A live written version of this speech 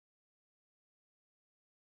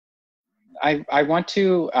I want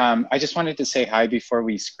to, I just wanted to say hi before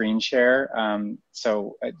we screen share. Can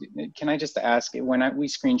I just ask, when we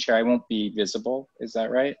screen share, I won't be visible, is that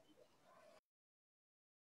right?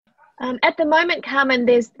 At the moment, Carmen,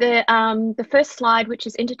 there's the first slide, which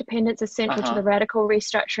is interdependence is central to Uh-huh. the radical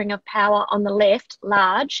restructuring of power on the left,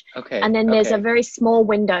 large, Okay, and then there's a okay. very small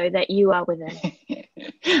window that you are within.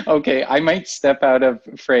 Okay, I might step out of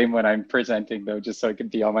frame when I'm presenting though, just so I can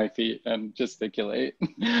be on my feet and gesticulate.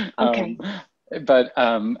 Um, Okay.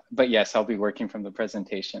 but yes, I'll be working from the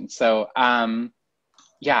presentation.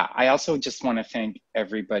 Yeah, I also just want to thank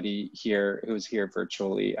everybody here who's here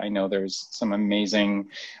virtually. I know there's some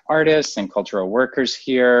amazing artists and cultural workers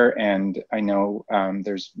here, and I know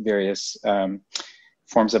there's various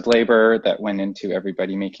forms of labor that went into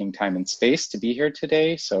everybody making time and space to be here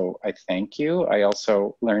today. So I thank you. I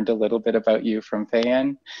also learned a little bit about you from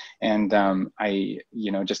Fayen, and I,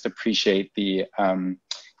 just appreciate the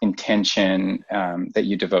intention that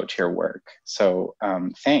you devote to your work. So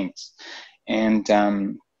thanks. And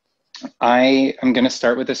I am going to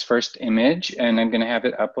start with this first image, and I'm going to have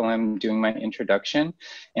it up while I'm doing my introduction.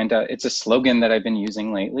 And it's a slogan that I've been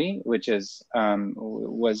using lately, which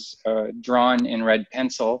was drawn in red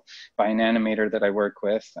pencil by an animator that I work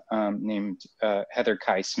with named Heather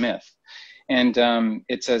Kai Smith. And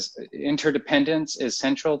it says, interdependence is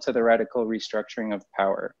central to the radical restructuring of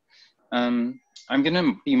power. I'm going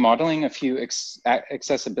to be modeling a few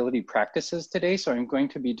accessibility practices today, so I'm going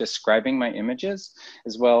to be describing my images,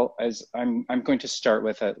 as well as I'm going to start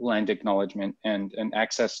with a land acknowledgement and an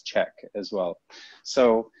access check as well.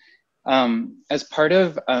 So as part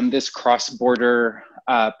of this cross-border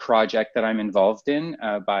project that I'm involved in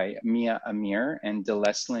by Mia Amir and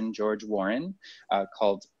Deleslin George Warren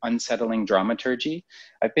called Unsettling Dramaturgy,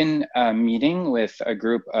 I've been meeting with a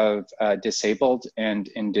group of disabled and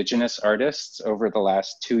indigenous artists over the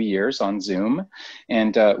last 2 years on Zoom.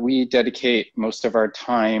 And we dedicate most of our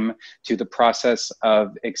time to the process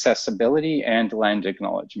of accessibility and land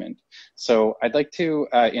acknowledgement. So I'd like to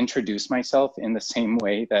introduce myself in the same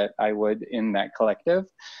way that I would in that collective.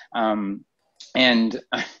 And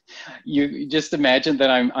you just imagine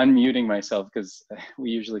that I'm unmuting myself because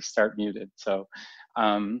we usually start muted. So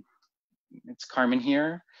it's Carmen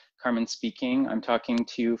here, Carmen speaking. I'm talking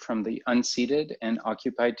to you from the unceded and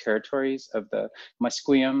occupied territories of the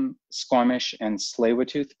Musqueam, Squamish, and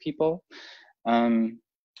Tsleil-Waututh people.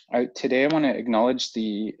 Today I want to acknowledge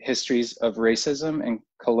the histories of racism and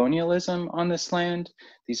colonialism on this land.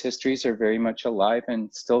 These histories are very much alive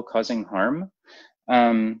and still causing harm.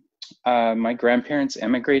 My grandparents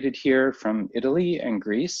emigrated here from Italy and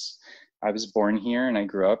Greece. I was born here and I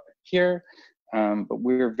grew up here, but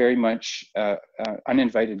we were very much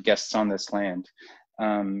uninvited guests on this land.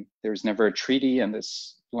 There was never a treaty and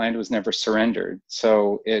this land was never surrendered.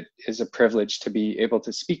 So it is a privilege to be able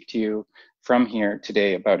to speak to you from here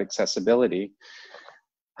today about accessibility.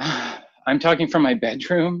 I'm talking from my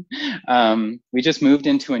bedroom. We just moved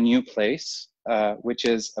into a new place, which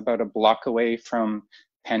is about a block away from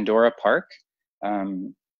Pandora Park.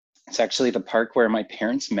 It's actually the park where my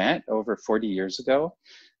parents met over 40 years ago.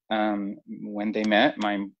 When they met,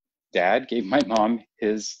 my dad gave my mom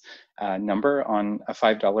his number on a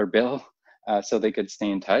 $5 bill so they could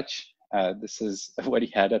stay in touch. This is what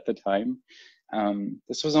he had at the time.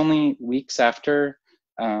 This was only weeks after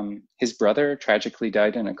his brother tragically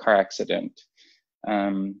died in a car accident.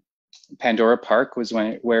 Pandora Park was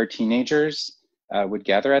where teenagers would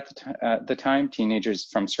gather at the time, teenagers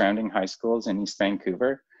from surrounding high schools in East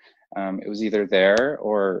Vancouver. It was either there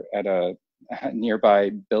or at a nearby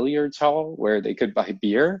billiards hall where they could buy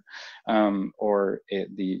beer, or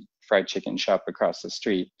the fried chicken shop across the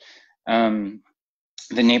street. The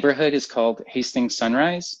neighborhood is called Hastings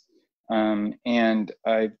Sunrise, and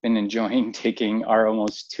I've been enjoying taking our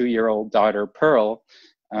almost 2-year-old daughter, Pearl,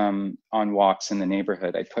 on walks in the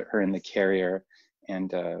neighborhood. I put her in the carrier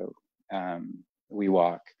and we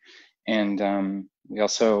walk. And we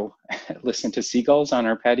also listen to seagulls on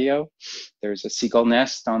our patio. There's a seagull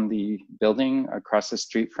nest on the building across the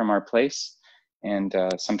street from our place. And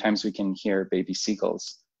sometimes we can hear baby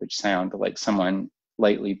seagulls, which sound like someone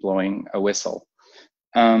lightly blowing a whistle.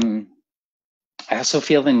 I also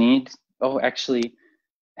feel the need, actually,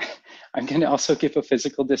 I'm gonna also give a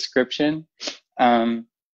physical description. I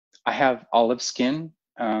have olive skin,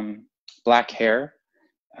 black hair,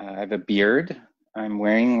 I have a beard. I'm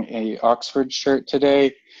wearing a Oxford shirt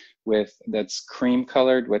today that's cream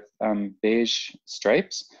colored with beige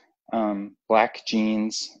stripes, black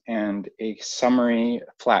jeans, and a summery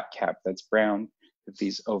flat cap that's brown with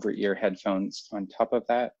these over-ear headphones on top of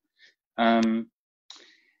that.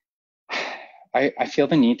 I feel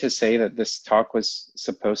the need to say that this talk was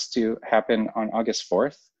supposed to happen on August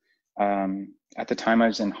 4th. At the time I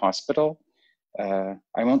was in hospital.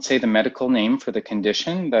 I won't say the medical name for the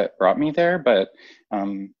condition that brought me there, but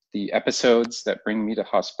the episodes that bring me to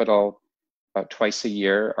hospital about twice a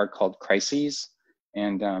year are called crises,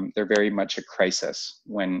 and they're very much a crisis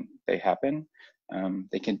when they happen.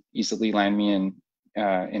 They can easily land me in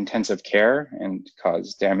intensive care and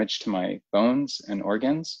cause damage to my bones and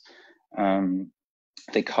organs.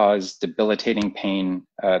 They cause debilitating pain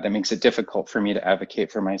that makes it difficult for me to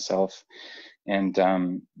advocate for myself. And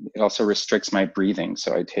it also restricts my breathing,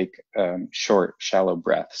 so I take short, shallow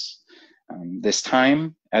breaths. This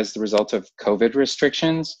time, as the result of COVID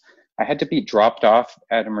restrictions, I had to be dropped off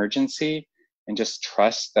at emergency and just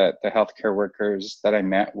trust that the healthcare workers that I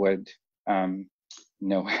met would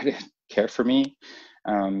know how to care for me.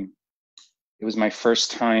 It was my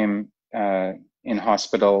first time in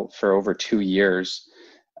hospital for over 2 years.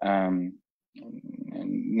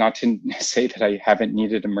 Not to say that I haven't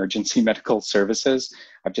needed emergency medical services,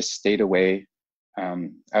 I've just stayed away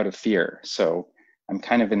out of fear. So I'm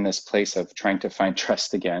kind of in this place of trying to find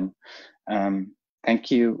trust again.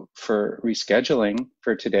 Thank you for rescheduling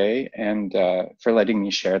for today and for letting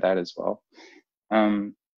me share that as well.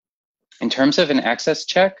 In terms of an access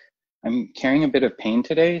check, I'm carrying a bit of pain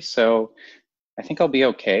today, so I think I'll be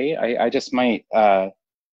okay. I just might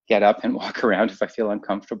get up and walk around if I feel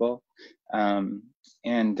uncomfortable.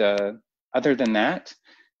 Other than that,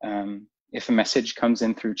 if a message comes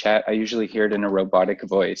in through chat, I usually hear it in a robotic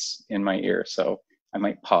voice in my ear, so I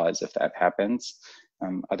might pause if that happens.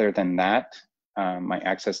 Other than that, my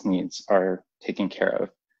access needs are taken care of.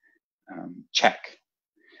 Check.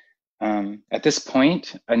 At this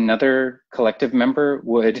point, another collective member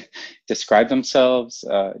would describe themselves,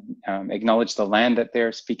 acknowledge the land that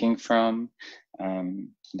they're speaking from.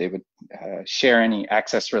 They would share any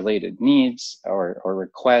access-related needs or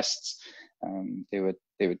requests. They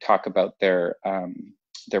would talk about their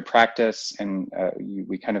practice, and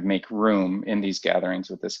we kind of make room in these gatherings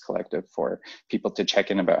with this collective for people to check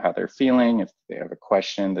in about how they're feeling, if they have a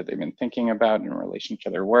question that they've been thinking about in relation to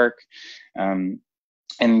their work.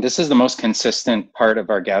 And this is the most consistent part of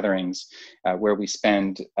our gatherings, where we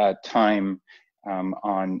spend time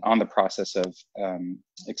on the process of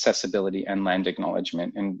accessibility and land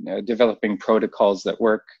acknowledgement, and developing protocols that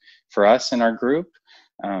work for us and our group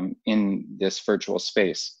in this virtual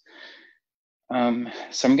space.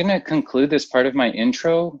 So I'm going to conclude this part of my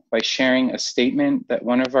intro by sharing a statement that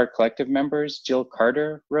one of our collective members, Jill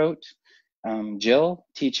Carter, wrote. Jill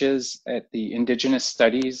teaches at the Indigenous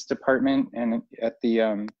Studies Department and at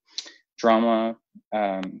the Drama,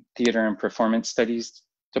 Theater and Performance Studies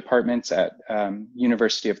departments at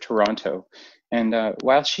University of Toronto. And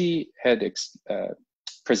while she had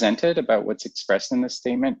presented about what's expressed in this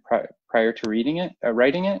statement prior to writing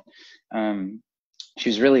it, she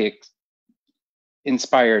was really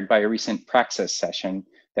inspired by a recent praxis session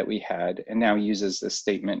that we had, and now uses this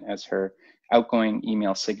statement as her outgoing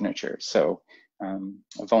email signature. So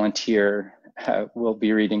a volunteer will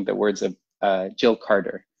be reading the words of Jill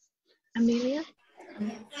Carter. Amelia?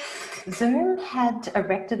 Zoom had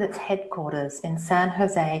erected its headquarters in San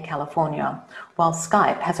Jose, California, while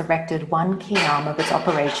Skype has erected one key arm of its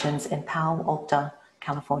operations in Palo Alto,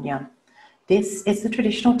 California. This is the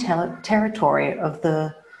traditional territory of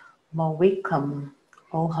the Mohawk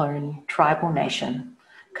Ohone tribal nation.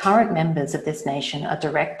 Current members of this nation are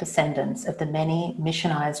direct descendants of the many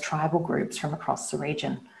missionized tribal groups from across the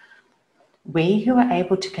region. We who are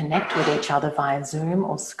able to connect with each other via Zoom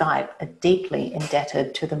or Skype are deeply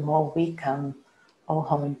indebted to the Mohawk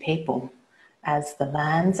Ohone people, as the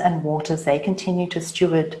lands and waters they continue to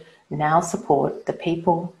steward now support the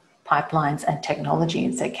people, pipelines, and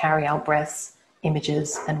technologies that carry our breaths,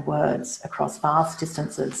 images, and words across vast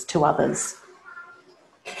distances to others.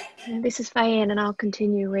 This is Faye-Ann, and I'll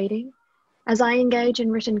continue reading. As I engage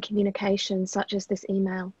in written communication such as this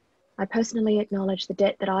email, I personally acknowledge the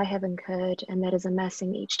debt that I have incurred and that is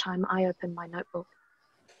amassing each time I open my notebook.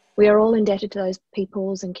 We are all indebted to those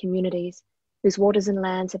peoples and communities whose waters and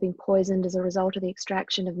lands have been poisoned as a result of the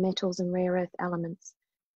extraction of metals and rare earth elements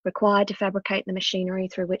required to fabricate the machinery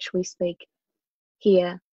through which we speak,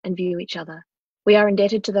 hear, and view each other. We are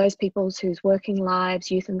indebted to those peoples whose working lives,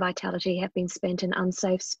 youth, and vitality have been spent in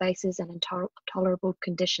unsafe spaces and intolerable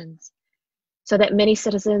conditions, so that many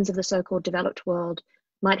citizens of the so-called developed world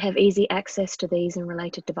might have easy access to these and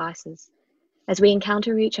related devices. As we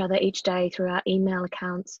encounter each other each day through our email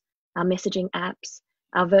accounts, our messaging apps,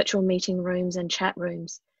 our virtual meeting rooms and chat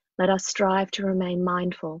rooms, let us strive to remain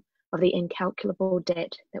mindful of the incalculable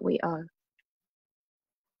debt that we owe.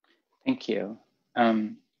 Thank you.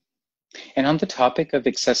 And on the topic of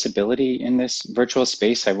accessibility in this virtual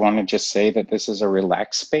space, I want to just say that this is a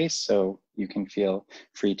relaxed space, so you can feel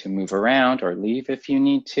free to move around or leave if you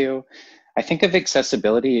need to. I think of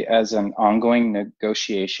accessibility as an ongoing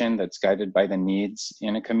negotiation that's guided by the needs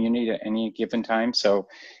in a community at any given time. So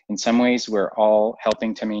in some ways, we're all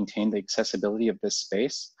helping to maintain the accessibility of this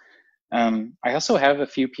space. I also have a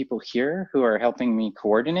few people here who are helping me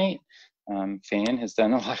coordinate. Fayen has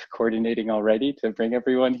done a lot of coordinating already to bring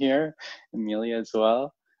everyone here, Amelia as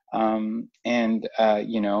well.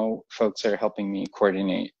 You know, folks are helping me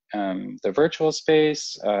coordinate the virtual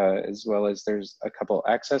space, as well as there's a couple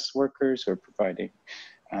access workers who are providing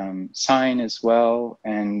sign as well.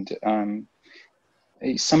 And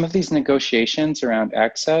some of these negotiations around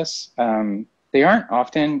access, they aren't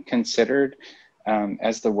often considered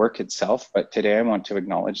as the work itself, but today I want to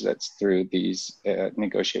acknowledge that's through these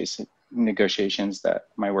negotiations that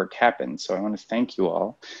my work happens. So I want to thank you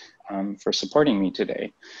all for supporting me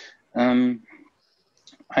today. I'm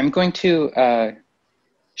going to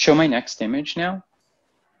show my next image now.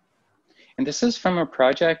 And this is from a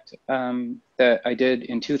project that I did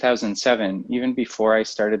in 2007, even before I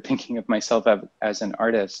started thinking of myself as an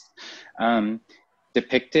artist.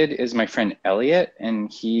 Depicted is my friend Elliot, and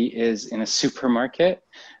he is in a supermarket.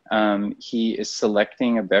 He is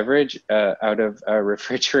selecting a beverage out of a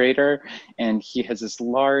refrigerator, and he has this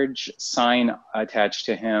large sign attached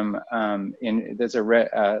to him. There's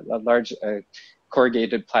a large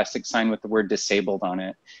corrugated plastic sign with the word disabled on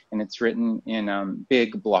it, and it's written in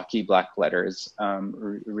big blocky black letters,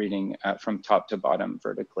 reading from top to bottom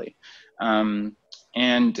vertically.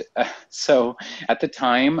 So at the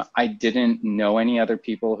time, I didn't know any other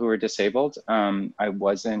people who were disabled. I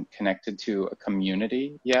wasn't connected to a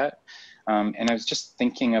community yet. And I was just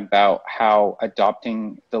thinking about how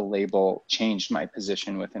adopting the label changed my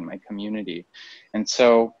position within my community. And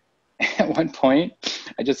so at one point,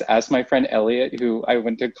 I just asked my friend Elliot, who I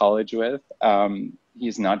went to college with,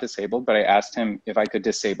 he's not disabled, but I asked him if I could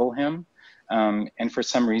disable him. And for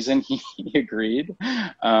some reason, he agreed.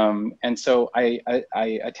 And so I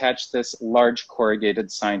attached this large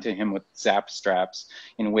corrugated sign to him with zap straps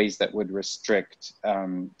in ways that would restrict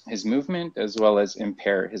his movement as well as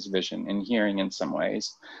impair his vision and hearing in some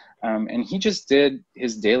ways. And he just did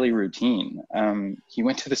his daily routine. He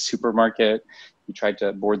went to the supermarket. He tried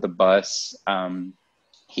to board the bus.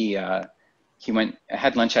 He had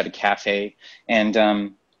lunch at a cafe,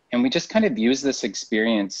 and we just kind of use this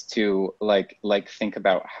experience to like think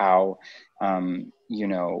about how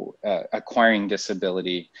acquiring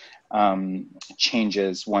disability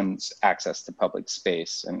changes one's access to public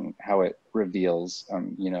space and how it reveals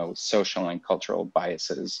social and cultural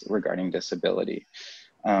biases regarding disability.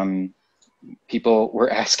 People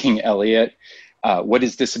were asking Elliot what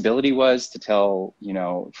his disability was, to tell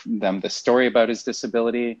them the story about his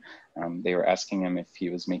disability. They were asking him if he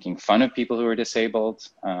was making fun of people who were disabled.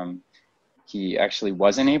 He actually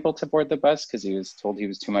wasn't able to board the bus because he was told he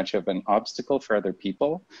was too much of an obstacle for other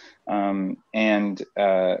people. And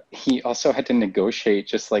he also had to negotiate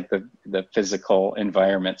just like the physical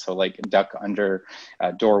environment. So like duck under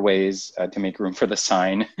doorways to make room for the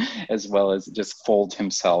sign, as well as just fold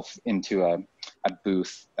himself into a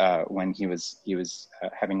booth when he was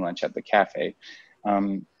having lunch at the cafe.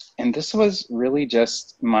 And this was really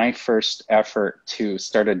just my first effort to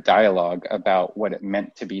start a dialogue about what it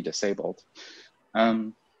meant to be disabled.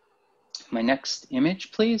 My next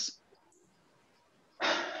image, please.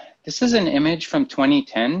 This is an image from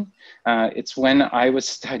 2010. It's when I was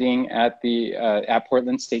studying at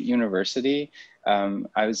Portland State University.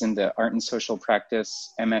 I was in the Art and Social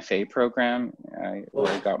Practice MFA program,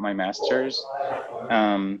 where I got my master's.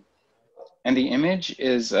 And the image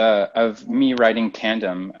is of me riding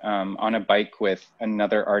tandem on a bike with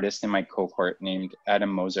another artist in my cohort named Adam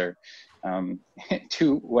Moser.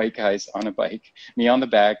 Two white guys on a bike, me on the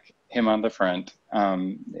back, him on the front.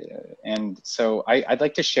 And so I'd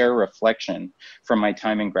like to share a reflection from my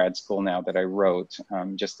time in grad school now that I wrote,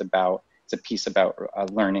 it's a piece about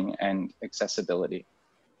learning and accessibility.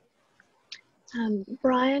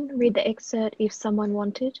 Brian, read the excerpt if someone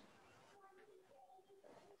wanted.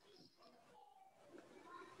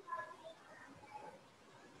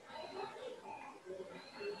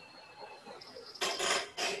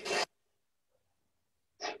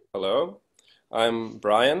 Hello, I'm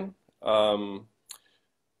Brian.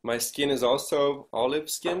 My skin is also olive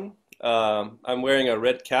skin. I'm wearing a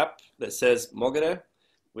red cap that says Mogere,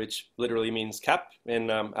 which literally means cap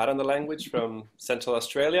in Aranda language from Central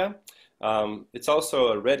Australia. It's also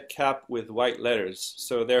a red cap with white letters,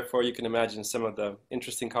 so therefore you can imagine some of the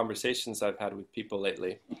interesting conversations I've had with people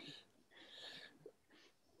lately.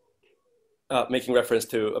 making reference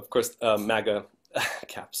to, of course, MAGA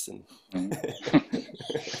caps. And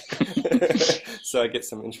so I get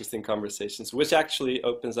some interesting conversations, which actually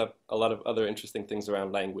opens up a lot of other interesting things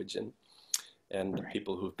around language and Right.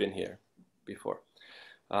 people who've been here before.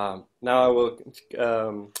 Now I will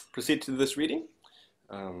proceed to this reading.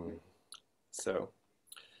 So,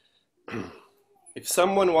 if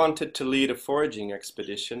someone wanted to lead a foraging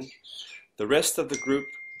expedition, the rest of the group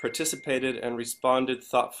participated and responded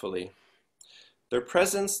thoughtfully. Their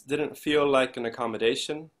presence didn't feel like an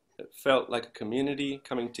accommodation. It felt like a community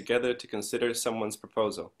coming together to consider someone's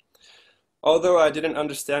proposal. Although I didn't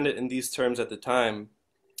understand it in these terms at the time,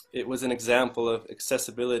 it was an example of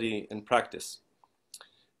accessibility in practice.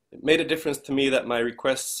 It made a difference to me that my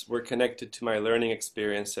requests were connected to my learning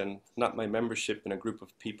experience and not my membership in a group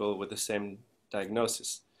of people with the same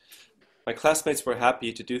diagnosis. My classmates were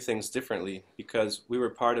happy to do things differently because we were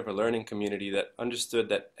part of a learning community that understood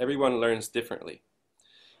that everyone learns differently.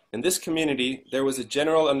 In this community, there was a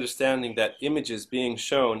general understanding that images being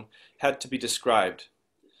shown had to be described.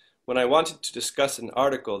 When I wanted to discuss an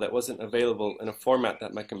article that wasn't available in a format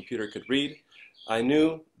that my computer could read, I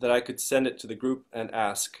knew that I could send it to the group and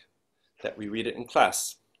ask that we read it in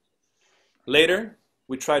class. Later,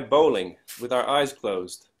 we tried bowling with our eyes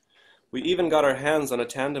closed. We even got our hands on a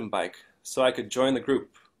tandem bike so I could join the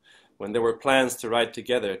group when there were plans to ride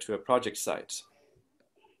together to a project site.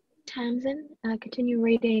 Tamsin, continue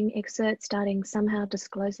reading excerpt starting somehow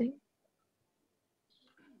disclosing.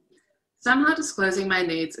 Somehow disclosing my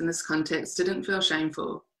needs in this context didn't feel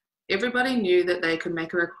shameful. Everybody knew that they could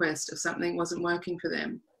make a request if something wasn't working for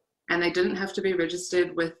them, and they didn't have to be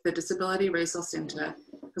registered with the Disability Resource Centre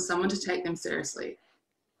for someone to take them seriously.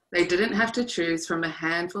 They didn't have to choose from a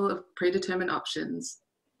handful of predetermined options.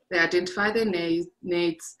 They identified their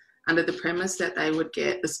needs under the premise that they would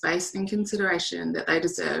get the space and consideration that they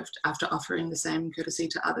deserved after offering the same courtesy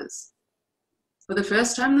to others. For the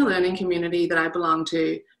first time, the learning community that I belonged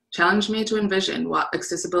to challenged me to envision what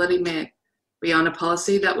accessibility meant beyond a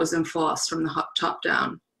policy that was enforced from the top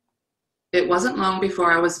down. It wasn't long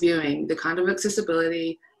before I was viewing the kind of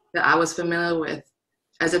accessibility that I was familiar with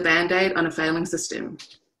as a band-aid on a failing system,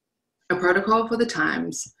 a protocol for the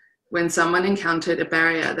times when someone encountered a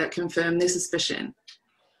barrier that confirmed their suspicion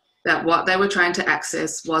that what they were trying to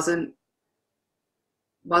access wasn't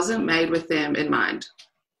made with them in mind.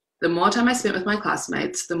 The more time I spent with my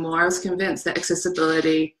classmates, the more I was convinced that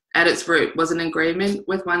accessibility at its root was an agreement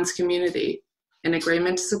with one's community, an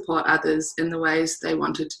agreement to support others in the ways they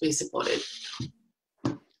wanted to be supported.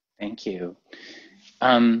 Thank you.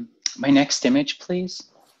 My next image, please.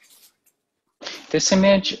 This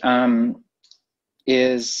image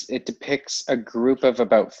it depicts a group of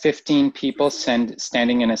about 15 people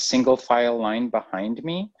standing in a single file line behind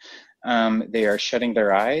me. They are shutting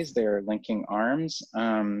their eyes, they are linking arms.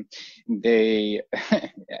 They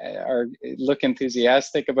look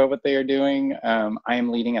enthusiastic about what they are doing. I am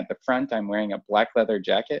leading at the front. I'm wearing a black leather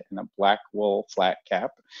jacket and a black wool flat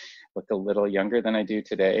cap. Look a little younger than I do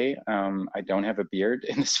today. I don't have a beard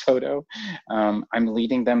in this photo. I'm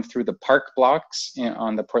leading them through the park blocks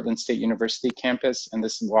on the Portland State University campus, and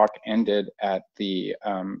this walk ended at the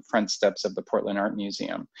front steps of the Portland Art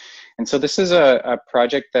Museum. And so this is a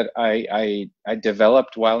project that I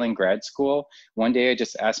developed while in grad school. One day I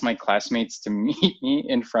just asked my classmates to meet me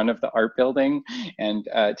in front of the art building and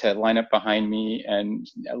to line up behind me and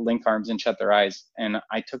link arms and shut their eyes. And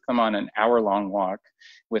I took them on an hour-long walk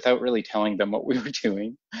without really telling them what we were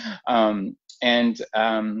doing. I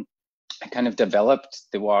kind of developed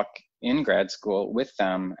the walk in grad school with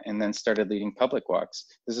them and then started leading public walks.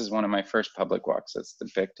 This is one of my first public walks that's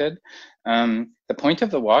depicted. The point of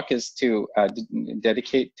the walk is to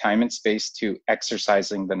dedicate time and space to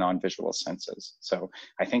exercising the non-visual senses. So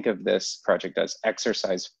I think of this project as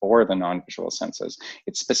exercise for the non-visual senses.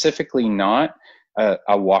 It's specifically not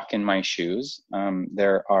a walk in my shoes.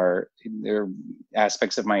 There are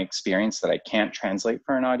aspects of my experience that I can't translate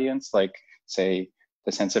for an audience, like say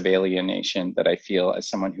the sense of alienation that I feel as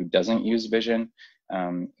someone who doesn't use vision,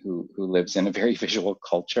 who lives in a very visual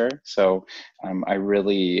culture. So I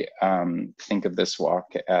really think of this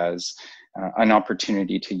walk as an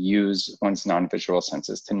opportunity to use one's non-visual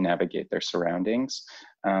senses to navigate their surroundings.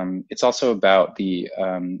 It's also about the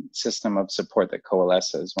system of support that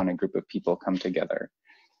coalesces when a group of people come together.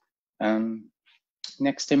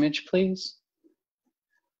 Next image, please.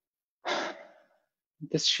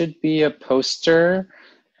 This should be a poster.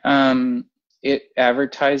 It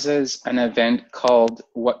advertises an event called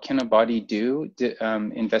What Can a Body Do?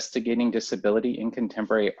 Investigating Disability in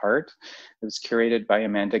Contemporary Art. It was curated by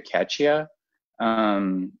Amanda Caccia.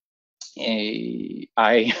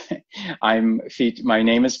 my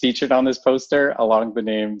name is featured on this poster along the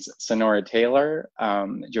names Sonora Taylor,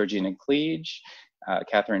 Georgina Cleage,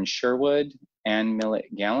 Catherine Sherwood, Ann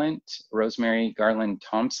Millett Gallant, Rosemary Garland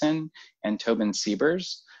Thompson, and Tobin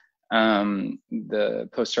Siebers. The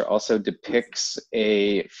poster also depicts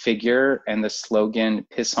a figure and the slogan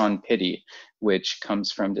 "Piss on Pity," which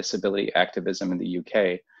comes from disability activism in the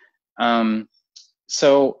UK.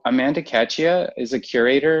 So Amanda Caccia is a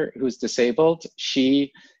curator who's disabled.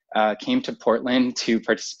 She came to Portland to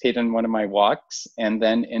participate in one of my walks, and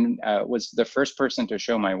then was the first person to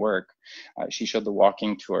show my work. She showed the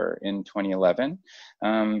walking tour in 2011.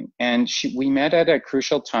 And we met at a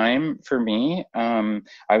crucial time for me.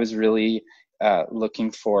 I was really looking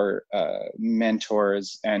for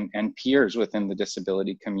mentors and peers within the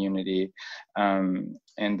disability community and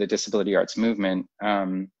the disability arts movement.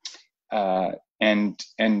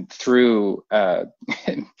 And through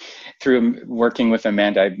through working with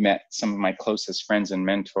Amanda, I've met some of my closest friends and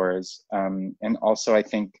mentors. And also, I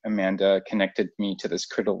think Amanda connected me to this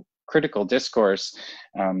critical discourse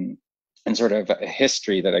and sort of a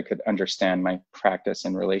history that I could understand my practice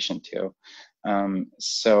in relation to.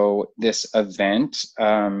 So this event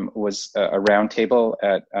was a roundtable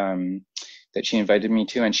at that she invited me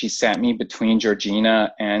to, and she sat me between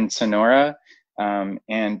Georgina and Sonora.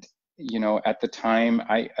 And you know, at the time,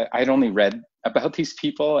 I'd only read about these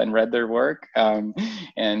people and read their work.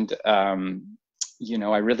 You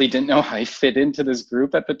know, I really didn't know how I fit into this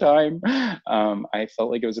group at the time. I felt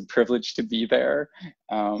like it was a privilege to be there.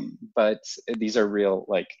 But these are real,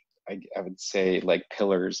 like, I would say, like,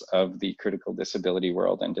 pillars of the critical disability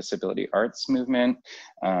world and disability arts movement.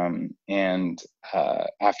 After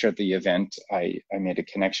the event, I made a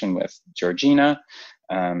connection with Georgina,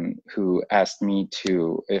 who asked me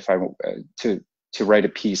to write a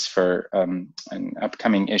piece for an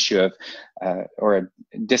upcoming issue of or a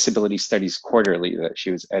Disability Studies Quarterly that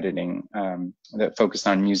she was editing that focused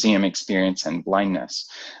on museum experience and blindness.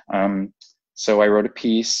 So I wrote a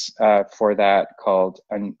piece for that called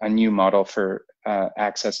A New Model for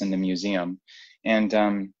Access in the Museum.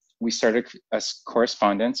 And we started a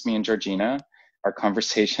correspondence, me and Georgina. Our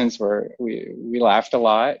conversations we laughed a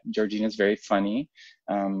lot. Georgina's very funny.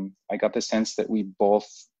 I got the sense that we both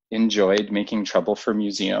enjoyed making trouble for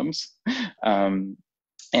museums.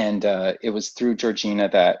 It was through Georgina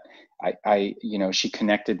that you know, she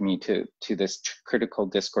connected me to this critical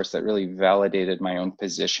discourse that really validated my own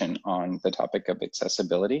position on the topic of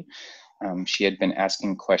accessibility. She had been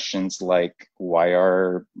asking questions like, why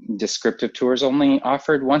are descriptive tours only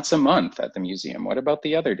offered once a month at the museum? What about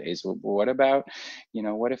the other days? What about, you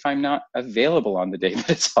know, what if I'm not available on the day that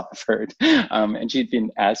it's offered? And she'd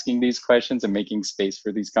been asking these questions and making space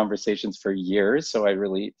for these conversations for years. So I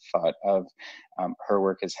really thought of her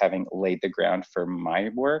work as having laid the ground for my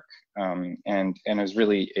work. And I was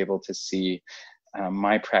really able to see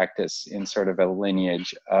my practice in sort of a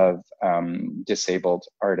lineage of disabled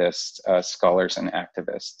artists, scholars, and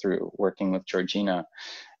activists through working with Georgina.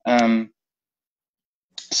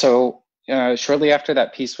 Shortly after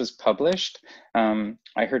that piece was published,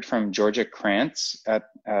 I heard from Georgia Krantz,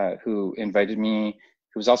 who invited me,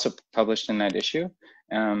 who was also published in that issue.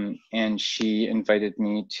 And she invited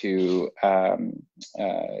me to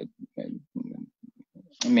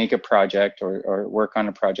make a project or work on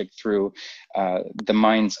a project through the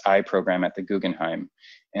Mind's Eye program at the Guggenheim.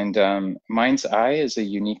 And Mind's Eye is a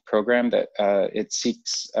unique program that it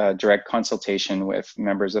seeks direct consultation with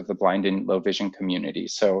members of the blind and low vision community.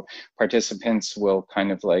 So participants will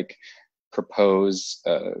kind of like propose,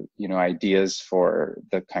 you know, ideas for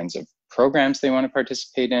the kinds of programs they want to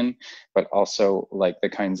participate in, but also like the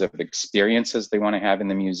kinds of experiences they want to have in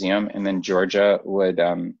the museum. And then Georgia would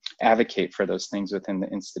advocate for those things within the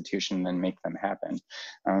institution and make them happen.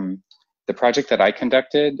 The project that I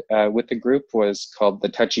conducted with the group was called The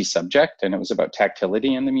Touchy Subject, and it was about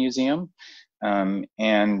tactility in the museum. You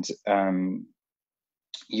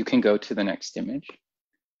can go to the next image.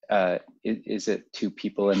 Is it two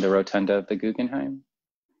people in the rotunda of the Guggenheim?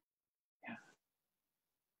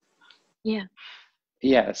 Yeah.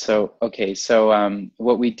 Yeah, so, okay, so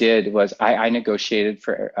what we did was I negotiated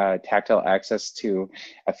for tactile access to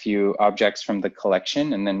a few objects from the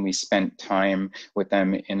collection, and then we spent time with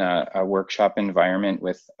them in a workshop environment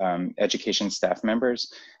with education staff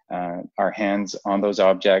members, our hands on those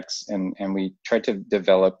objects, and we tried to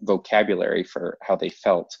develop vocabulary for how they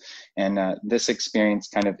felt. And this experience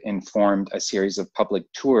kind of informed a series of public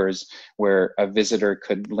tours where a visitor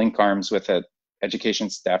could link arms with a education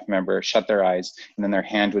staff member, shut their eyes, and then their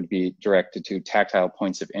hand would be directed to tactile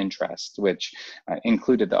points of interest, which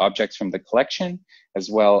included the objects from the collection, as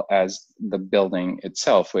well as the building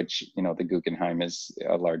itself, which, you know, the Guggenheim is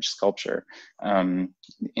a large sculpture.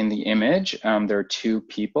 In the image, there are two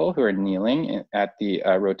people who are kneeling at the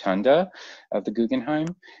rotunda of the Guggenheim,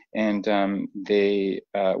 and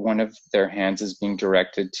one of their hands is being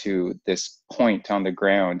directed to this point on the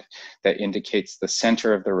ground that indicates the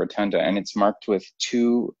center of the rotunda, and it's marked with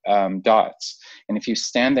two dots. And if you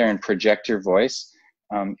stand there and project your voice,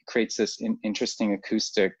 it creates this interesting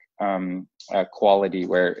acoustic quality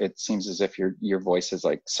where it seems as if your voice is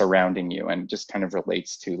like surrounding you, and just kind of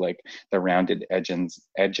relates to like the rounded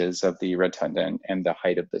edges of the rotunda and the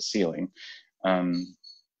height of the ceiling.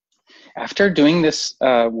 After doing this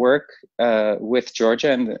work with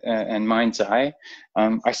Georgia and Mind's Eye,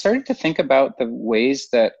 I started to think about the ways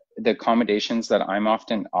that the accommodations that I'm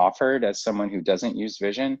often offered as someone who doesn't use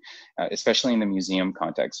vision, especially in the museum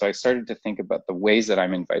context. So I started to think about the ways that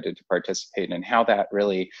I'm invited to participate and how that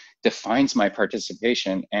really defines my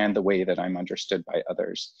participation and the way that I'm understood by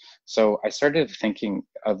others. So I started thinking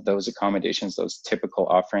of those accommodations, those typical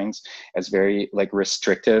offerings, as very like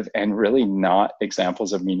restrictive and really not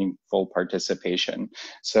examples of meaningful participation.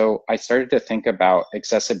 So I started to think about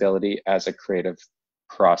accessibility as a creative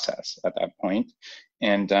process at that point.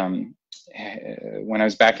 And when I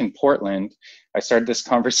was back in Portland, I started this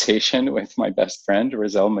conversation with my best friend,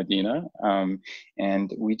 Roselle Medina.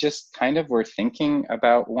 And we just kind of were thinking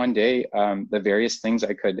about one day the various things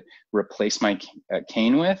I could replace my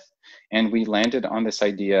cane with. And we landed on this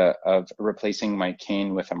idea of replacing my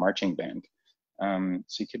cane with a marching band.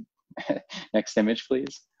 So you could, next image,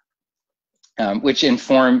 please. Which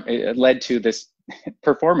led to this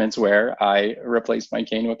performance where I replaced my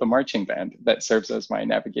cane with a marching band that serves as my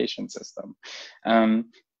navigation system.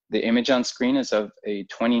 The image on screen is of a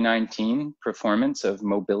 2019 performance of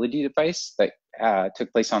Mobility Device that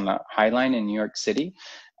took place on the High Line in New York City.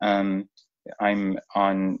 I'm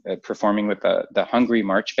performing with the Hungry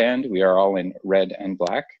March Band. We are all in red and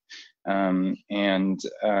black.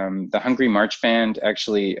 The Hungry March Band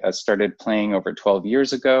actually started playing over 12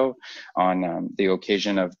 years ago on the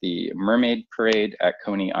occasion of the Mermaid Parade at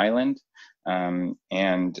Coney Island.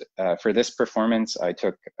 For this performance, I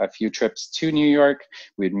took a few trips to New York.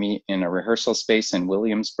 We'd meet in a rehearsal space in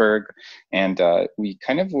Williamsburg, and we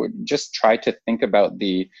kind of would just try to think about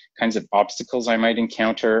the kinds of obstacles I might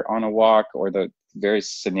encounter on a walk, or the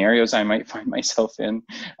various scenarios I might find myself in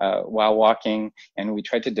while walking. And we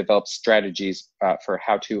tried to develop strategies for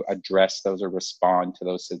how to address those or respond to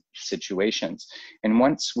those situations. And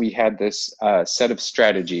once we had this set of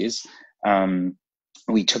strategies,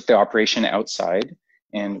 we took the operation outside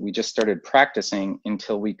and we just started practicing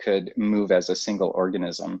until we could move as a single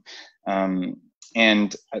organism.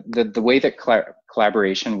 And the way that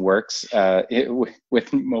collaboration works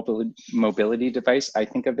with mobility device, I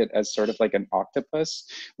think of it as sort of like an octopus,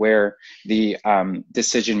 where the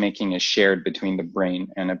decision-making is shared between the brain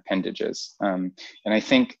and appendages. And I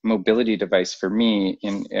think mobility device for me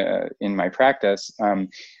in my practice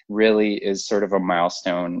really is sort of a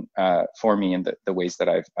milestone for me in the ways that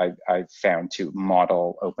I've found to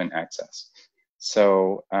model open access.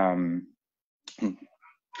 So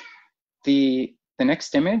the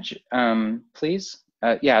next image, please.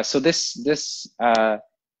 Yeah, so this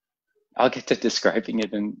I'll get to describing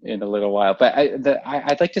it in a little while, but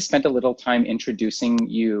I'd like to spend a little time introducing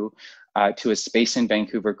you to a space in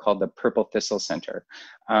Vancouver called the Purple Thistle Center.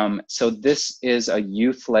 So this is a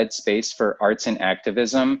youth-led space for arts and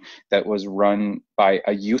activism that was run by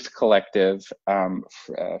a youth collective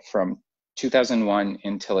from 2001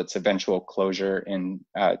 until its eventual closure in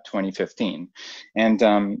 2015. And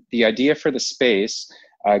the idea for the space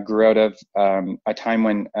grew out of a time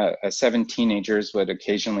when 7 teenagers would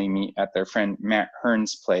occasionally meet at their friend Matt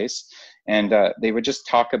Hearn's place, and they would just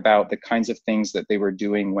talk about the kinds of things that they were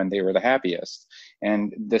doing when they were the happiest.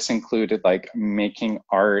 And this included like making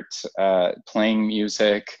art, playing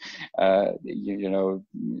music,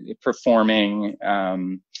 performing,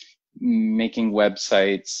 making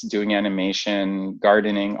websites, doing animation,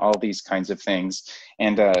 gardening, all these kinds of things.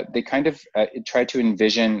 And they kind of tried to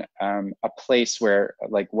envision a place where,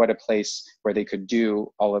 what a place where they could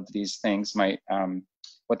do all of these things might,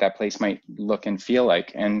 what that place might look and feel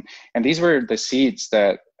like. And these were the seeds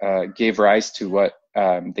that gave rise to what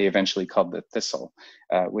they eventually called the Thistle,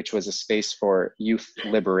 which was a space for youth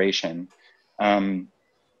liberation.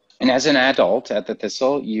 And as an adult at the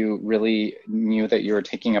Thistle, you really knew that you were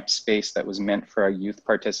taking up space that was meant for a youth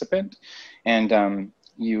participant. And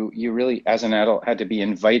you really, as an adult, had to be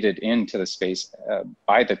invited into the space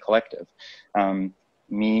by the collective.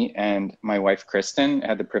 me and my wife, Kristen,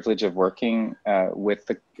 had the privilege of working with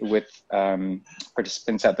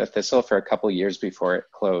participants at the Thistle for a couple of years before it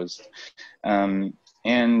closed. They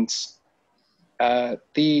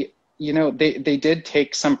did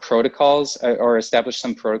take some protocols or establish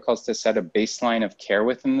some protocols to set a baseline of care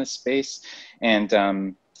within the space. And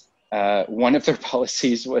one of their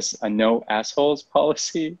policies was a no assholes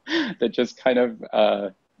policy that just kind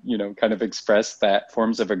of expressed that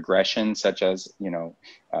forms of aggression such as,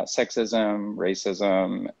 sexism,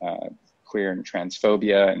 racism, queer and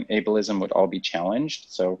transphobia and ableism would all be challenged.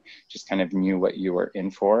 So just kind of knew what you were in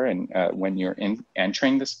for and when you're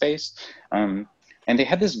entering the space. And they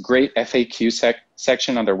had this great FAQ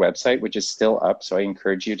section on their website, which is still up. So I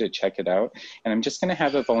encourage you to check it out. And I'm just going to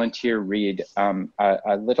have a volunteer read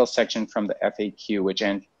a little section from the FAQ, which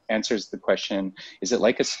answers the question, is it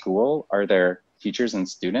like a school? Are there teachers and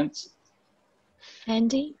students?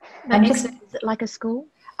 Andy, is it like a school?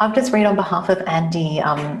 I'll just read on behalf of Andy,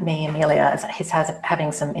 me, Amelia, as he's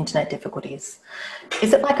having some internet difficulties.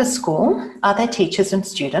 Is it like a school? Are there teachers and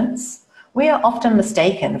students? We are often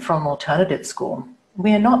mistaken for an alternative school.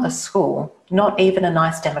 We are not a school, not even a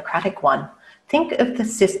nice democratic one. Think of the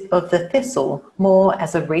Thistle more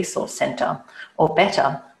as a resource centre, or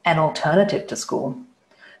better, an alternative to school.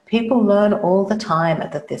 People learn all the time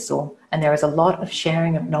at the Thistle, and there is a lot of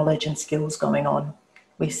sharing of knowledge and skills going on.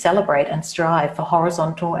 We celebrate and strive for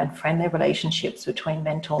horizontal and friendly relationships between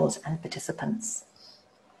mentors and participants.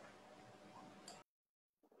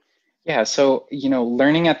 Yeah, so,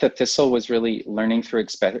 learning at the Thistle was really learning through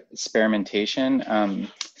experimentation,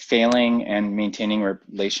 failing and maintaining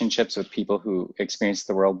relationships with people who experience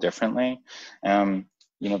the world differently.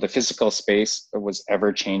 The physical space was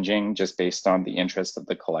ever changing just based on the interest of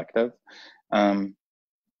the collective.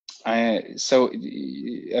 So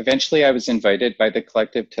eventually I was invited by the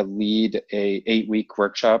collective to lead a 8-week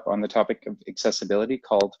workshop on the topic of accessibility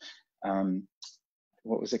called,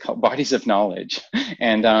 what was it called? Bodies of Knowledge.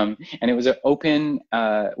 And it was an open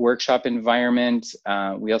workshop environment.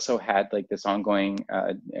 We also had like this ongoing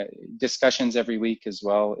discussions every week as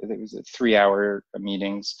well. It was 3-hour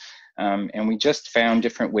meetings. And we just found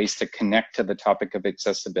different ways to connect to the topic of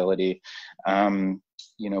accessibility,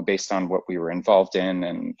 based on what we were involved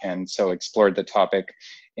in. And so explored the topic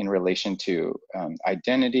in relation to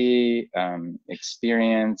identity,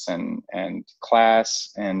 experience, and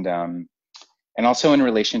class, and also in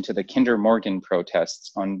relation to the Kinder Morgan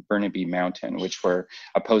protests on Burnaby Mountain, which were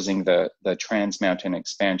opposing the Trans Mountain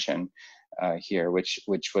expansion here, which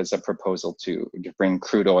was a proposal to bring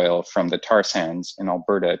crude oil from the tar sands in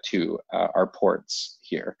Alberta to our ports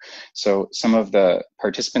here. So some of the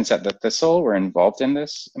participants at the Thistle were involved in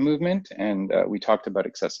this movement, and we talked about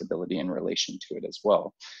accessibility in relation to it as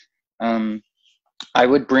well. I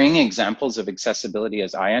would bring examples of accessibility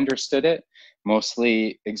as I understood it,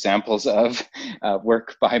 mostly examples of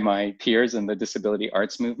work by my peers in the disability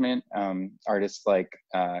arts movement, artists like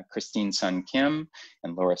Christine Sun Kim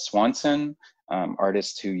and Laura Swanson,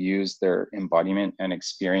 artists who use their embodiment and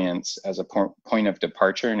experience as a point of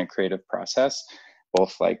departure in a creative process,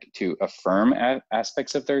 both like to affirm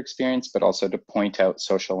aspects of their experience, but also to point out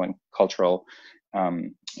social and cultural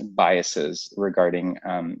biases regarding,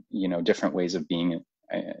 different ways of being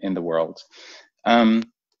in the world.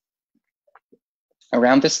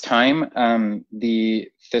 Around this time, the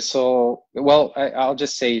Thistle, I'll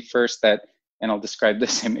just say first that, and I'll describe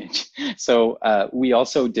this image. So we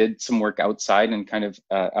also did some work outside and kind of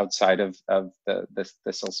outside of the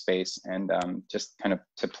Thistle space, and just kind of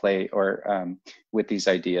to play or with these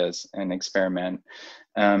ideas and experiment.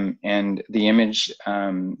 And the image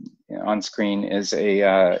on screen is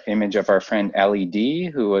a image of our friend Allie D,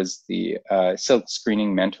 who was the silk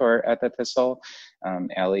screening mentor at the Thistle.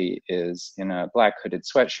 Allie is in a black hooded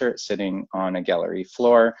sweatshirt sitting on a gallery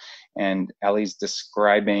floor, and Allie's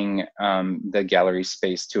describing the gallery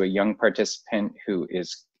space to a young participant who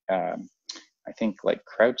is, I think, like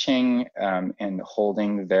crouching and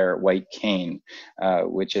holding their white cane,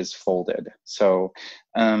 which is folded. So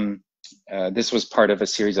this was part of a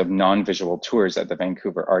series of non-visual tours at the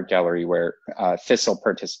Vancouver Art Gallery where Thistle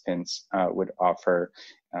participants would offer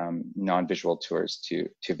non-visual tours to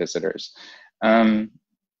visitors. Around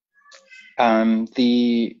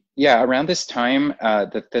this time,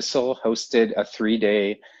 the Thistle hosted a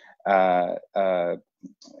 3-day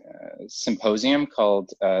symposium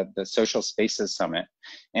called the Social Spaces Summit.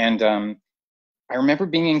 And I remember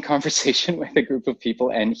being in conversation with a group of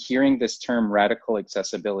people and hearing this term radical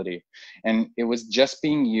accessibility. And it was just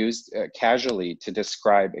being used casually to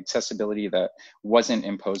describe accessibility that wasn't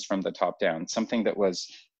imposed from the top down, something that was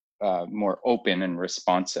more open and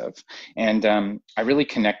responsive. And I really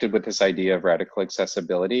connected with this idea of radical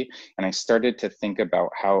accessibility, and I started to think about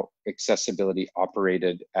how accessibility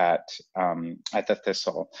operated at the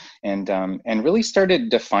Thistle, and really started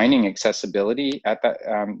defining accessibility at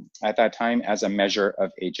that time as a measure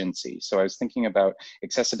of agency. So I was thinking about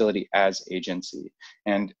accessibility as agency,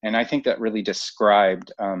 and I think that really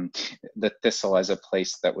described the Thistle as a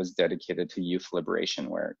place that was dedicated to youth liberation,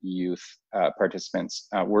 where youth participants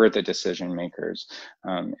were the decision makers,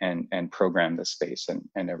 and programmed the space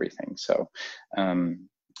and everything. So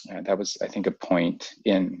that was, I think, a point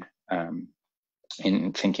in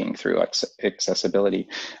thinking through accessibility.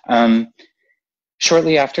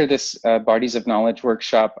 Shortly after this Bodies of Knowledge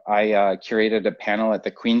workshop, I curated a panel at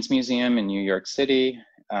the Queens Museum in New York City,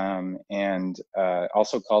 and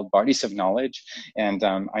also called Bodies of Knowledge. And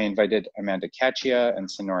I invited Amanda Caccia and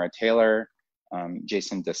Sonora Taylor,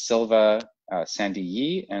 Jason Da Silva, Sandy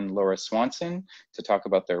Yee, and Laura Swanson to talk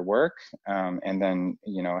about their work, and then,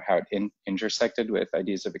 you know, how it intersected with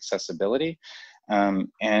ideas of accessibility.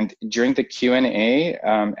 And during the Q&A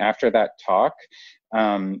after that talk,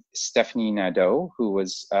 Stephanie Nadeau, who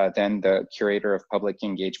was then the curator of public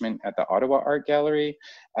engagement at the Ottawa Art Gallery,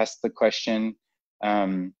 asked the question,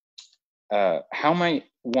 how might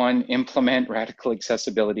one implement radical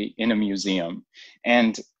accessibility in a museum?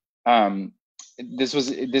 And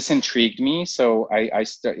this intrigued me, so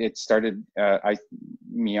it started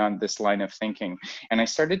me on this line of thinking, and I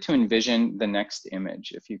started to envision the next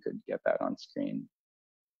image, if you could get that on screen.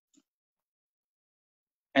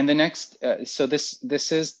 And the next, so this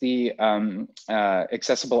is the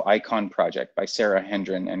Accessible Icon project by Sarah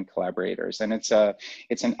Hendren and collaborators, and it's an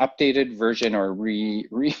updated version or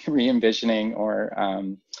re-envisioning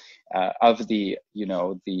or of the, you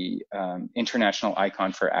know, the international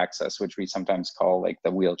icon for access, which we sometimes call like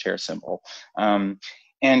the wheelchair symbol.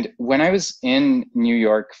 And when I was in New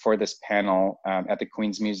York for this panel at the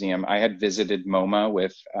Queens Museum, I had visited MoMA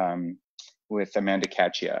with Amanda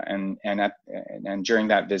Caccia, and during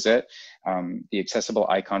that visit, the Accessible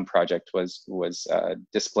Icon project was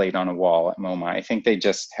displayed on a wall at MoMA. I think they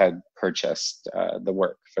just had purchased the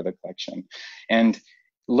work for the collection, and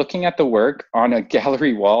looking at the work on a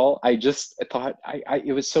gallery wall, I just thought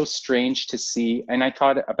it was so strange to see, and I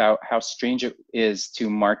thought about how strange it is to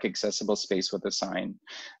mark accessible space with a sign.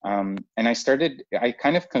 And I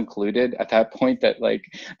kind of concluded at that point that, like,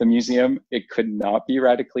 the museum, it could not be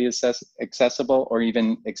radically accessible or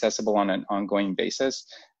even accessible on an ongoing basis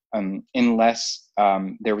unless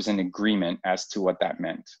there was an agreement as to what that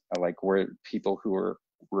meant. Like, were people who were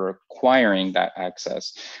requiring that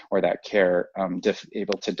access or that care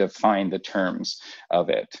able to define the terms of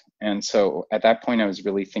it. And so at that point, I was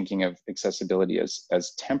really thinking of accessibility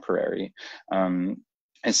as temporary. And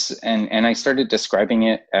I started describing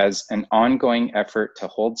it as an ongoing effort to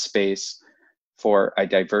hold space for a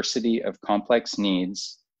diversity of complex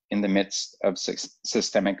needs in the midst of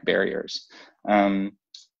systemic barriers.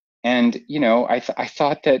 And, you know, I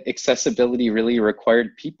thought that accessibility really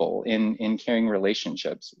required people in carrying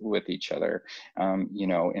relationships with each other, you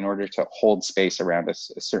know, in order to hold space around a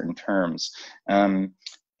certain terms. Yeah,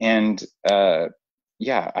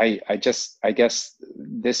 I guess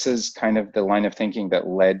this is kind of the line of thinking that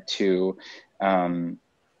led to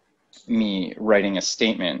me writing a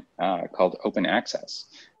statement called Open Access,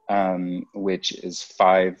 which is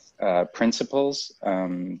 5 principles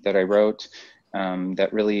that I wrote that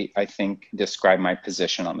really, I think, describe my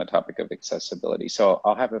position on the topic of accessibility. So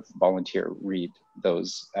I'll have a volunteer read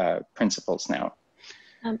those principles now.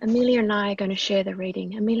 Amelia and I are going to share the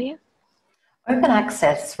reading. Amelia? Open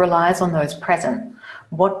access relies on those present,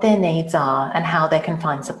 what their needs are and how they can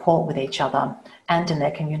find support with each other and in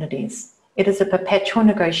their communities. It is a perpetual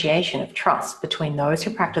negotiation of trust between those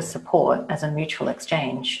who practice support as a mutual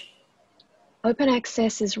exchange. Open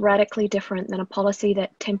access is radically different than a policy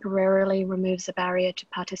that temporarily removes a barrier to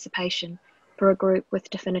participation for a group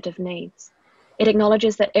with definitive needs. It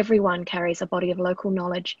acknowledges that everyone carries a body of local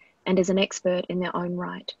knowledge and is an expert in their own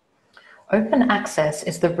right. Open access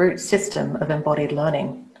is the root system of embodied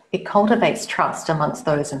learning. It cultivates trust amongst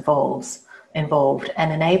those involved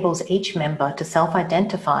and enables each member to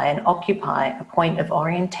self-identify and occupy a point of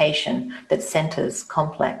orientation that centers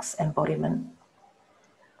complex embodiment.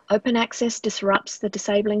 Open access disrupts the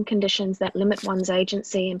disabling conditions that limit one's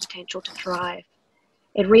agency and potential to thrive.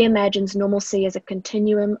 It reimagines normalcy as a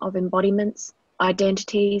continuum of embodiments,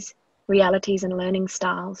 identities, realities, and learning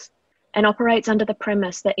styles, and operates under the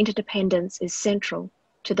premise that interdependence is central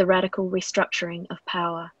to the radical restructuring of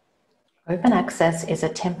power. Open access is a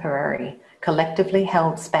temporary, collectively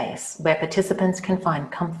held space where participants can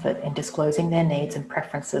find comfort in disclosing their needs and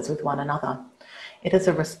preferences with one another. It is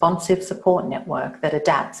a responsive support network that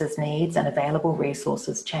adapts as needs and available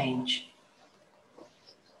resources change.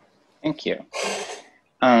 Thank you.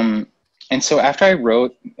 And so after I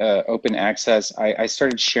wrote Open Access, I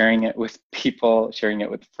started sharing it with people, sharing it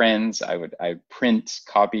with friends. I print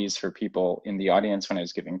copies for people in the audience when I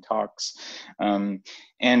was giving talks. And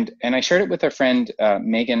I shared it with a friend,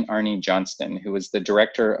 Megan Arnie Johnston, who was the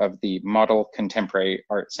director of the Model Contemporary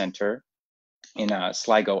Art Center in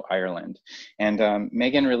Sligo, Ireland. And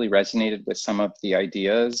Megan really resonated with some of the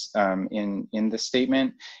ideas in the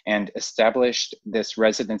statement and established this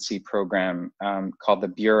residency program called the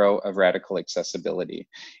Bureau of Radical Accessibility.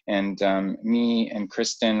 And me and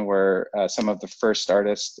Kristen were some of the first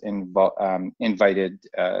artists invited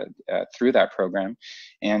through that program.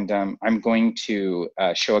 And I'm going to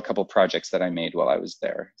show a couple projects that I made while I was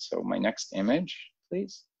there. So my next image,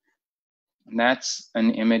 please. And that's an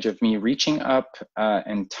image of me reaching up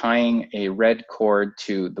and tying a red cord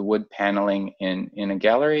to the wood paneling in a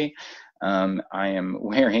gallery. I am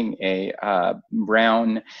wearing a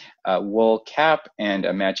brown wool cap and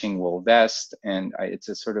a matching wool vest, and it's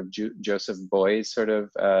a sort of Joseph Beuys sort of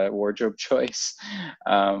wardrobe choice.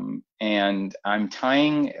 And I'm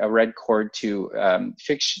tying a red cord to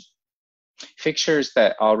fixtures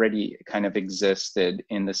that already kind of existed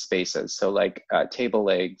in the spaces. So like table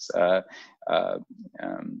legs,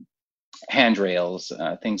 handrails,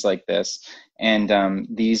 things like this. And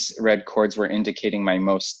these red cords were indicating my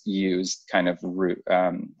most used kind of route,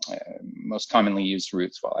 most commonly used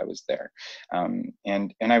routes while I was there.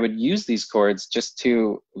 And I would use these cords just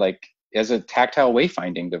to as a tactile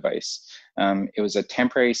wayfinding device. It was a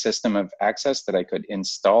temporary system of access that I could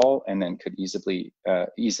install and then could easily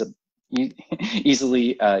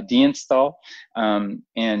deinstall,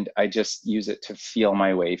 and I just use it to feel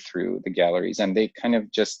my way through the galleries. And they kind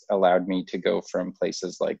of just allowed me to go from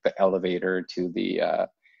places like the elevator to the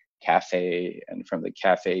cafe, and from the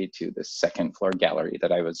cafe to the second floor gallery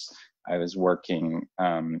that I was working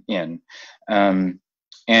in.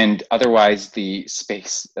 And otherwise, the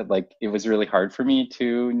space, it was really hard for me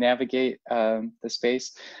to navigate the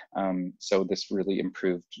space. So this really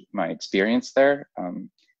improved my experience there.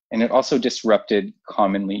 And it also disrupted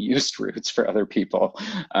commonly used routes for other people.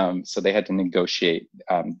 So they had to negotiate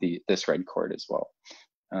this red cord as well.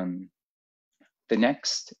 The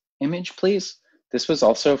next image, please. This was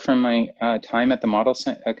also from my time at the Model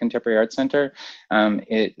Contemporary Art Center.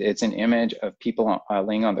 It's an image of people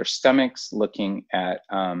laying on their stomachs, looking at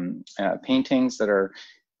paintings that are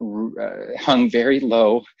hung very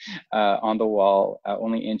low on the wall,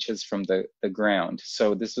 only inches from the ground.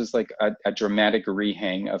 So this was like a dramatic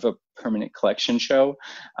rehang of a permanent collection show,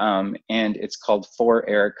 and it's called For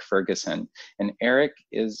Eric Ferguson. And Eric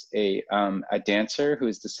is a dancer who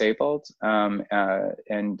is disabled,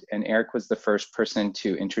 and Eric was the first person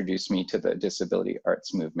to introduce me to the disability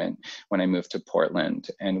arts movement when I moved to Portland.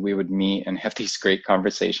 And we would meet and have these great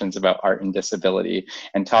conversations about art and disability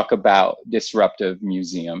and talk about disruptive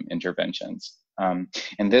museum interventions.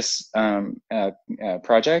 And this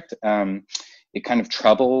project, it kind of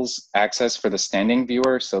troubles access for the standing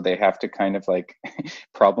viewer, so they have to kind of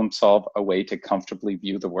problem solve a way to comfortably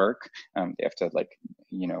view the work. They have to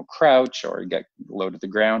crouch or get low to the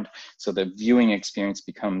ground, so the viewing experience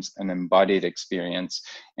becomes an embodied experience.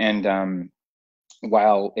 And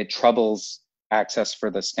while it troubles access for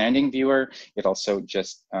the standing viewer, it also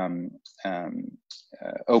just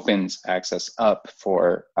opens access up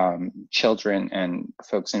for children and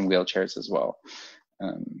folks in wheelchairs as well.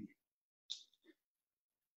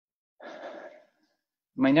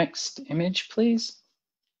 My next image, please.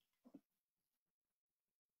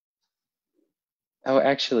 Oh,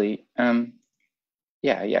 actually,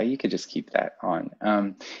 yeah, you could just keep that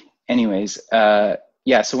on. Anyways,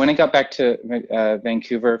 yeah, so when I got back to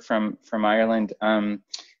Vancouver from Ireland,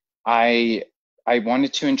 I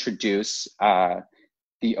wanted to introduce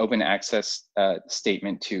the open access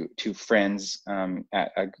statement to friends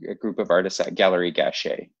at a group of artists at Gallery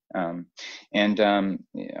Gachet. And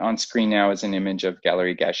on screen now is an image of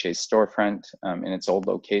Gallery Gachet's storefront in its old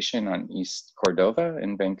location on East Cordova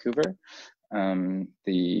in Vancouver.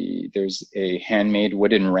 There's a handmade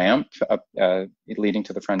wooden ramp up leading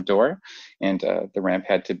to the front door, and the ramp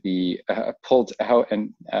had to be pulled out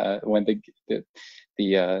and when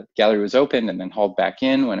the gallery was opened, and then hauled back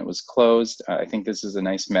in when it was closed. I think this is a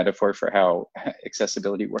nice metaphor for how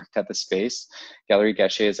accessibility worked at the space. Gallery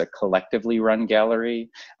Gachet is a collectively run gallery.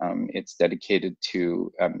 It's dedicated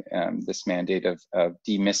to this mandate of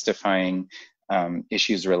demystifying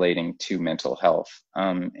issues relating to mental health.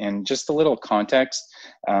 And just a little context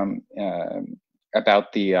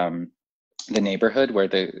about the neighborhood where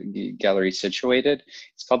the gallery is situated.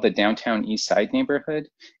 It's called the Downtown East Side neighborhood,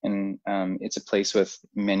 and it's a place with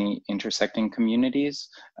many intersecting communities.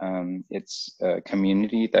 It's a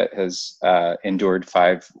community that has endured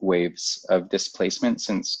 5 waves of displacement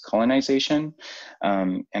since colonization.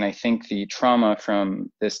 And I think the trauma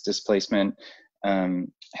from this displacement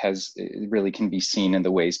really can be seen in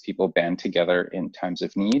the ways people band together in times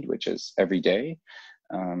of need, which is every day.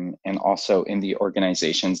 And also in the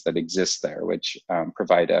organizations that exist there, which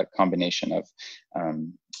provide a combination of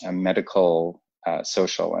medical,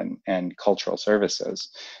 social, and cultural services.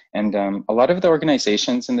 And a lot of the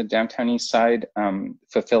organizations in the Downtown East Side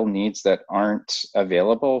fulfill needs that aren't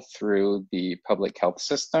available through the public health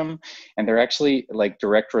system. And they're actually like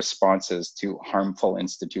direct responses to harmful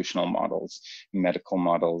institutional models, medical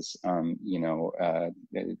models,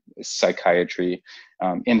 psychiatry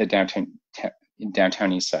in the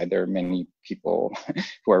Downtown East Side. There are many people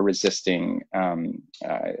who are resisting,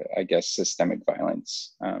 I guess, systemic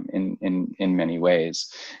violence in many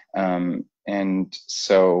ways. And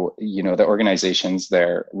so, the organizations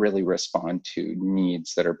there really respond to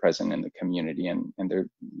needs that are present in the community, and they're,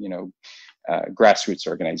 grassroots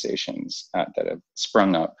organizations that have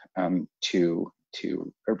sprung up to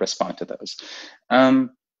respond to those.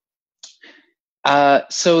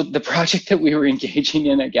 So the project that we were engaging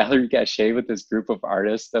in at Gallery Gachet with this group of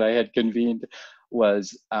artists that I had convened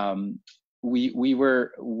was we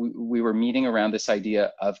were meeting around this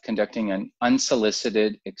idea of conducting an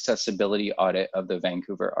unsolicited accessibility audit of the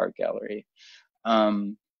Vancouver Art Gallery.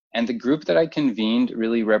 And the group that I convened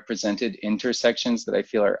really represented intersections that I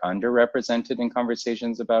feel are underrepresented in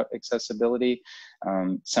conversations about accessibility.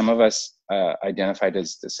 Some of us identified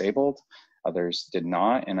as disabled. Others did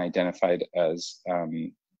not, and identified as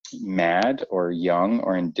mad or young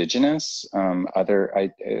or indigenous.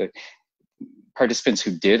 Participants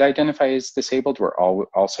who did identify as disabled were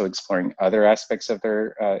also exploring other aspects of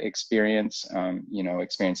their experience,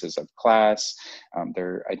 experiences of class,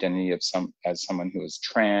 their identity as someone who is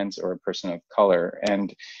trans or a person of color.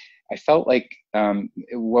 And I felt like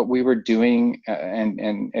what we were doing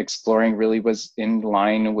and exploring really was in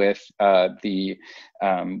line with the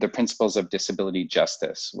principles of disability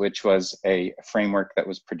justice, which was a framework that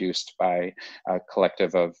was produced by a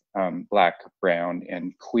collective of Black, brown,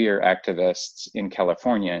 and queer activists in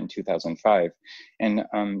California in 2005. And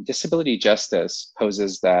disability justice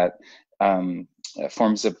poses that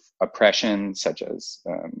forms of oppression such as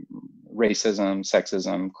racism,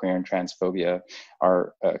 sexism, queer and transphobia,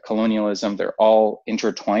 are colonialism. They're all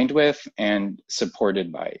intertwined with and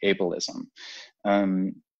supported by ableism.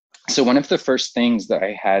 So one of the first things that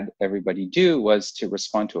I had everybody do was to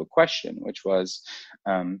respond to a question, which was,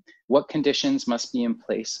 what conditions must be in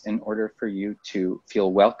place in order for you to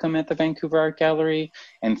feel welcome at the Vancouver Art Gallery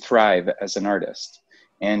and thrive as an artist?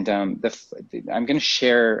 And I'm going to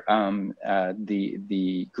share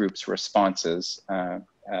the group's responses to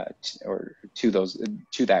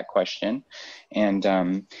that question.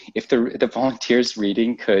 And if the volunteers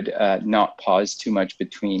reading could not pause too much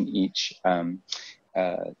between each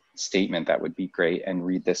statement, that would be great, and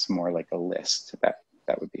read this more like a list. That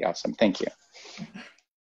would be awesome. Thank you.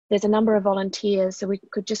 There's a number of volunteers, so we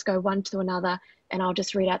could just go one to another, and I'll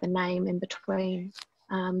just read out the name in between,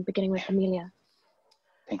 beginning with Amelia.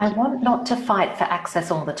 I want not to fight for access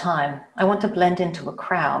all the time. I want to blend into a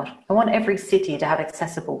crowd. I want every city to have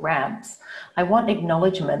accessible ramps. I want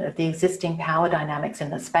acknowledgement of the existing power dynamics in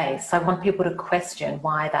the space. I want people to question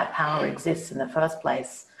why that power exists in the first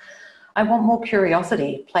place. I want more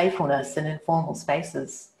curiosity, playfulness, and informal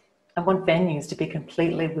spaces. I want venues to be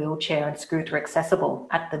completely wheelchair and scooter accessible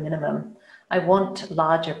at the minimum. I want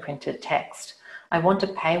larger printed text. I want to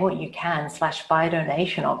pay what you can / buy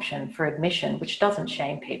donation option for admission, which doesn't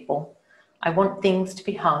shame people. I want things to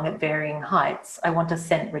be hung at varying heights. I want a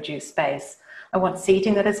scent reduced space. I want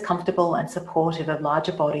seating that is comfortable and supportive of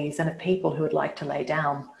larger bodies and of people who would like to lay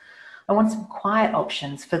down. I want some quiet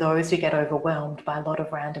options for those who get overwhelmed by a lot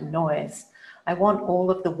of random noise. I want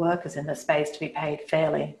all of the workers in the space to be paid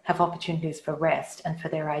fairly, have opportunities for rest, and for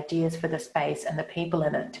their ideas for the space and the people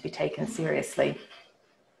in it to be taken seriously.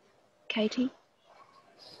 Katie?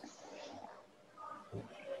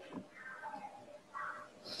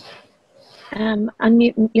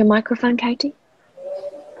 Unmute your microphone, Katie.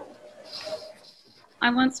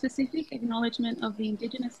 I want specific acknowledgement of the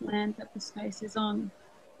Indigenous land that the space is on.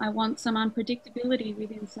 I want some unpredictability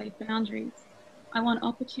within safe boundaries. I want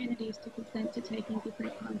opportunities to consent to taking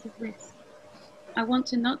different kinds of risk. I want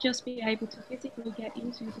to not just be able to physically get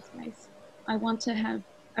into the space, I want to have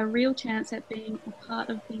a real chance at being a part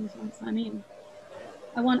of things once I'm in.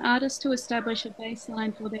 I want artists to establish a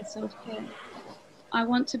baseline for their self-care. I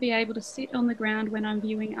want to be able to sit on the ground when I'm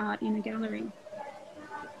viewing art in a gallery.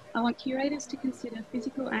 I want curators to consider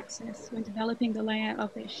physical access when developing the layout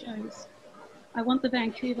of their shows. I want the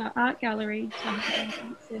Vancouver Art Gallery to have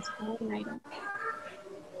an access coordinator.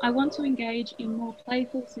 I want to engage in more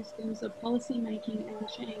playful systems of policy making and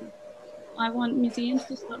change. I want museums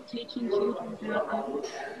to stop teaching children about art.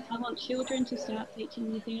 I want children to start teaching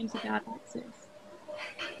museums about access.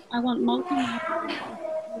 I want multimedia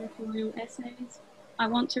curatorial essays. I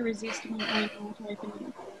want to resist my own art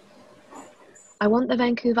opening. I want the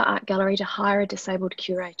Vancouver Art Gallery to hire a disabled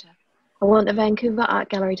curator. I want the Vancouver Art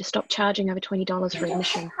Gallery to stop charging over $20 for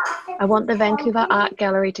admission. I want the Vancouver Art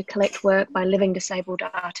Gallery to collect work by living disabled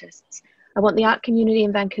artists. I want the art community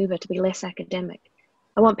in Vancouver to be less academic.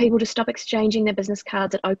 I want people to stop exchanging their business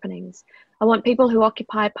cards at openings. I want people who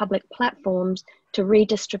occupy public platforms to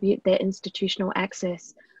redistribute their institutional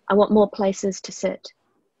access. I want more places to sit.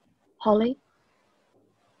 Holly?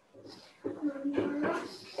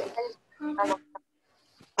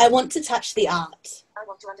 I want to touch the art. I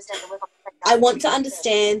want to understand the work on display. I want to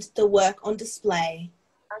understand the work on display.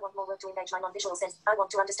 I want more work to engage my non-visual sense. I want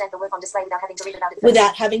to understand the work on display without having to read about it first.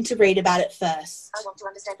 Without having to read about it first. I want to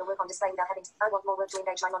understand the work on display without having to... I want more work to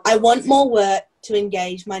engage my non-visual I want senses. more work to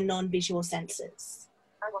engage my non-visual senses.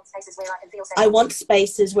 I want spaces where I can feel safe. I want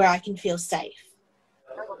spaces where I can feel safe.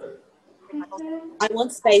 I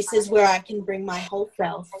want spaces where I can bring my whole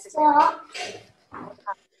self.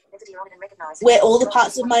 Where all the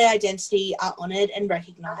parts of my identity are honoured and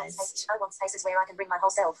recognised. I want spaces where I can bring my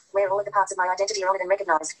whole self, where all of the parts of my identity are honoured and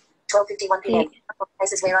recognised. 12:51 p.m. I want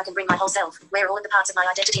spaces where I can bring my whole self, where all of the parts of my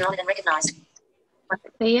identity are honoured and recognised.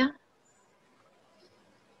 Thea?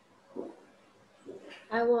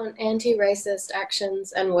 I want anti-racist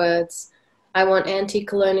actions and words. I want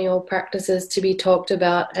anti-colonial practices to be talked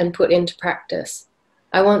about and put into practice.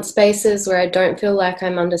 I want spaces where I don't feel like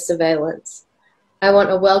I'm under surveillance. I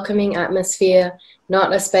want a welcoming atmosphere,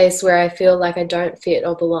 not a space where I feel like I don't fit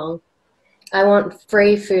or belong. I want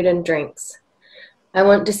free food and drinks. I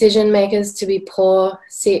want decision makers to be poor,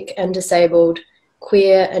 sick and disabled,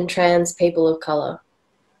 queer and trans people of colour.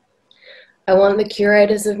 I want the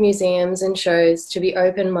curators of museums and shows to be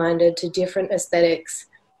open-minded to different aesthetics,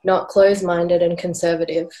 not closed-minded and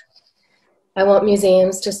conservative. I want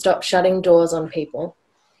museums to stop shutting doors on people.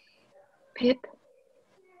 Pip?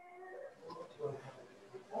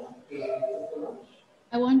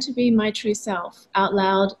 I want to be my true self, out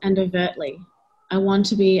loud and overtly. I want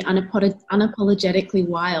to be unapologetically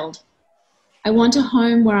wild. I want a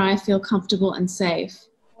home where I feel comfortable and safe.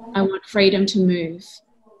 I want freedom to move.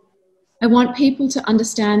 I want people to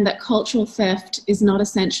understand that cultural theft is not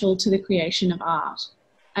essential to the creation of art.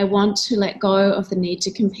 I want to let go of the need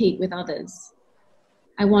to compete with others.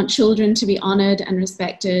 I want children to be honoured and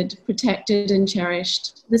respected, protected and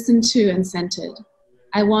cherished, listened to and centred.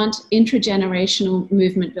 I want intragenerational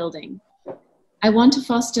movement building. I want to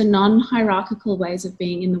foster non-hierarchical ways of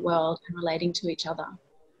being in the world and relating to each other.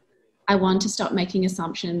 I want to stop making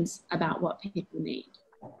assumptions about what people need.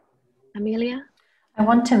 Amelia? I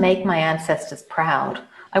want to make my ancestors proud.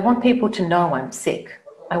 I want people to know I'm sick.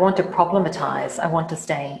 I want to problematize. I want to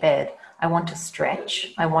stay in bed. I want to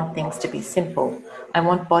stretch. I want things to be simple. I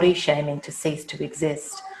want body shaming to cease to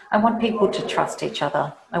exist. I want people to trust each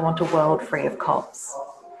other. I want a world free of cops.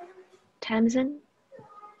 Tamsin?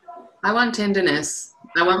 I want tenderness.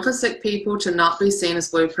 I want for sick people to not be seen as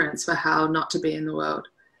blueprints for how not to be in the world.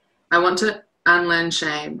 I want to unlearn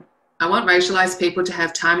shame. I want racialized people to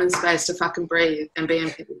have time and space to fucking breathe and be in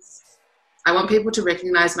peace. I want people to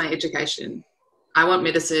recognize my education. I want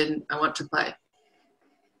medicine. I want to play.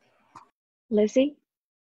 Lizzie?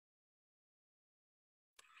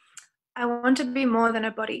 I want to be more than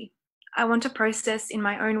a body. I want to process in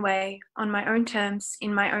my own way, on my own terms,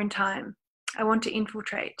 in my own time. I want to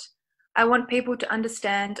infiltrate. I want people to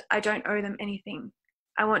understand I don't owe them anything.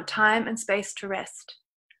 I want time and space to rest.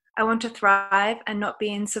 I want to thrive and not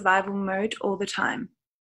be in survival mode all the time.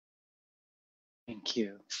 Thank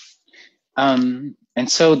you. And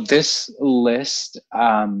so this list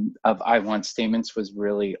of I want statements was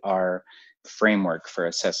really our framework for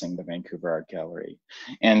assessing the Vancouver Art Gallery.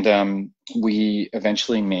 And we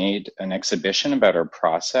eventually made an exhibition about our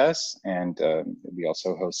process, and we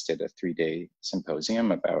also hosted a 3-day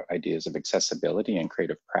symposium about ideas of accessibility and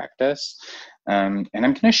creative practice. And I'm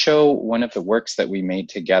going to show one of the works that we made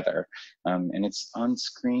together, and it's on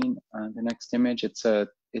screen, the next image. It's a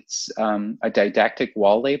a didactic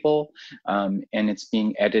wall label, and it's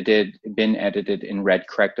been edited in red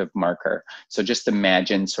corrective marker. So just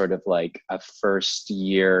imagine sort of like a first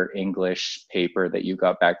year English paper that you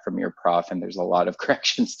got back from your prof, and there's a lot of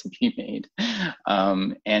corrections to be made.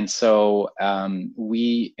 And so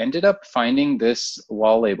we ended up finding this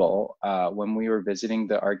wall label when we were visiting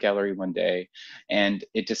the art gallery one day, and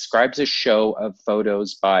it describes a show of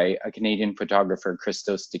photos by a Canadian photographer,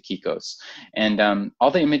 Christos Dikikos. And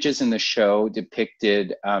all the images in the show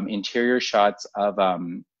depicted interior shots of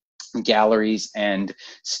galleries and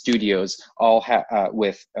studios, all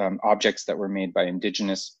with objects that were made by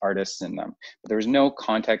Indigenous artists in them. But there was no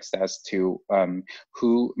context as to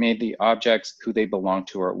who made the objects, who they belonged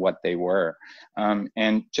to, or what they were.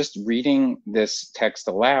 And just reading this text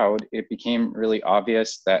aloud, it became really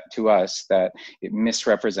obvious that to us that it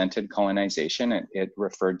misrepresented colonization. It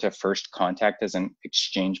referred to first contact as an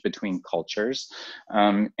exchange between cultures.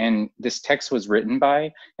 And this text was written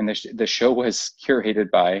by, and the show was curated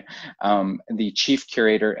by, the chief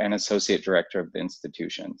curator and associate director of the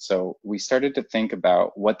institution. So we started to think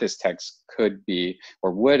about what this text could be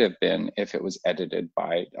or would have been if it was edited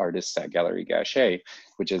by artists at Galerie Gachet,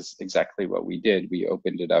 which is exactly what we did. We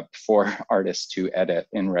opened it up for artists to edit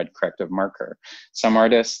in red corrective marker. Some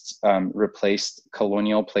artists replaced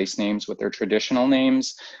colonial place names with their traditional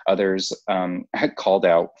names. Others had called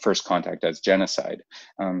out first contact as genocide.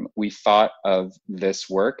 We thought of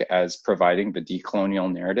this work as providing the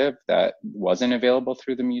decolonial narrative that wasn't available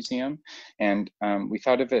through the museum. And we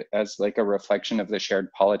thought of it as like a reflection of the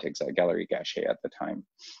shared politics at Galerie Gachet at the time.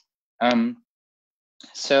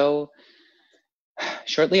 So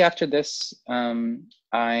shortly after this,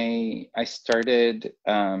 I started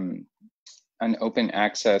an open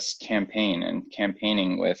access campaign and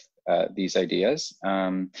campaigning with these ideas.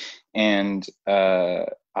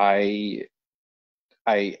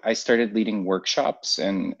 I started leading workshops,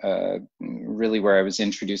 and really where I was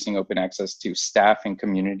introducing open access to staff and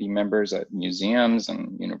community members at museums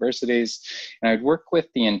and universities. And I'd work with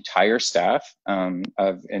the entire staff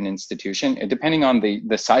of an institution, depending on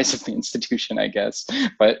the size of the institution, I guess.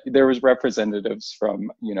 But there was representatives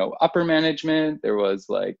from, upper management. There was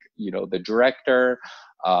the director,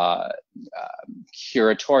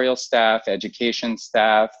 curatorial staff, education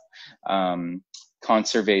staff,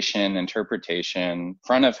 conservation, interpretation,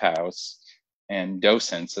 front of house, and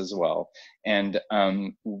docents as well. And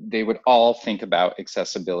they would all think about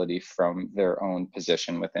accessibility from their own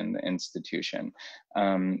position within the institution.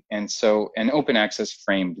 And open access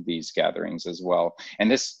framed these gatherings as well.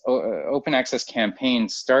 And this open access campaign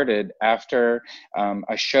started after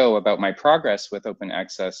a show about my progress with open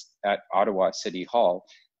access at Ottawa City Hall.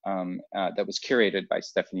 That was curated by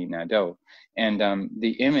Stephanie Nadeau. And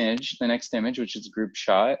the next image, which is a group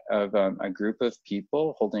shot of a group of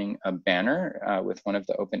people holding a banner with one of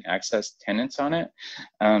the open access tenants on it,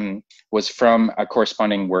 was from a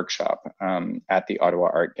corresponding workshop at the Ottawa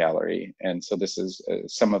Art Gallery. And so this is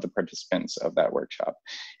some of the participants of that workshop.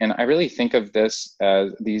 And I really think of this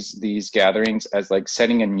as these gatherings as like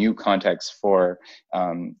setting a new context for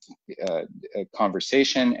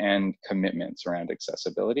conversation and commitments around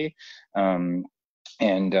accessibility.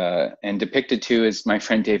 And depicted too is my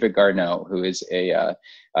friend David Garneau, who is a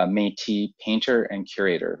Métis painter and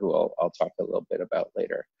curator, who I'll talk a little bit about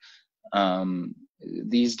later.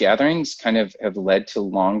 These gatherings kind of have led to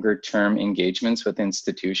longer term engagements with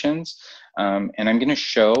institutions. And I'm going to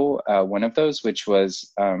show one of those, which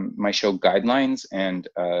was my show Guidelines and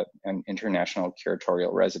an international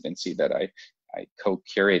curatorial residency that I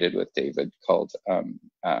co-curated with David called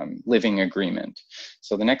Living Agreement.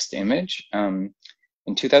 So the next image,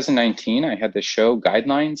 in 2019, I had the show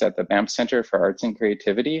Guidelines at the Banff Center for Arts and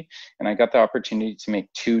Creativity, and I got the opportunity to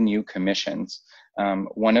make 2 new commissions.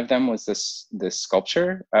 One of them was this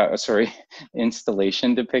sculpture,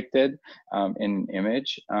 installation depicted in an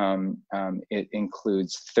image. It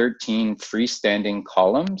includes 13 freestanding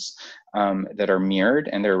columns that are mirrored,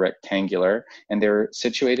 and they're rectangular, and they're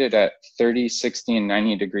situated at 30, 60, and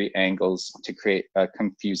 90-degree angles to create a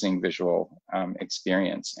confusing visual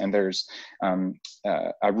experience. And there's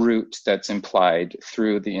a route that's implied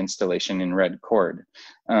through the installation in red cord.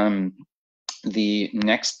 The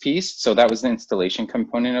next piece, so that was the installation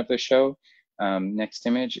component of the show. Next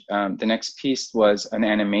image, the next piece was an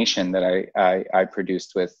animation that I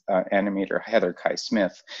produced with animator Heather Kai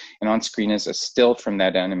Smith. And on screen is a still from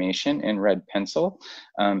that animation in red pencil.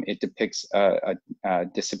 It depicts a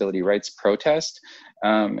disability rights protest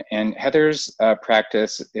And Heather's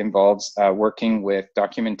practice involves working with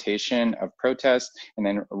documentation of protests and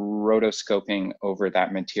then rotoscoping over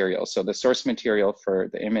that material. So the source material for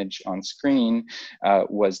the image on screen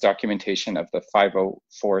was documentation of the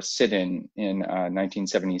 504 sit-in in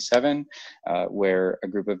 1977, where a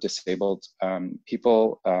group of disabled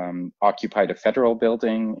people occupied a federal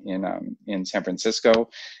building in San Francisco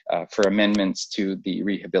for amendments to the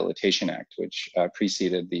Rehabilitation Act, which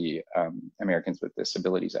preceded the Americans with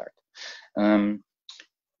Disabilities Act.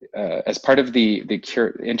 As part of the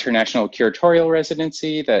international curatorial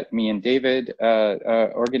residency that me and David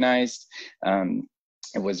organized,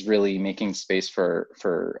 it was really making space for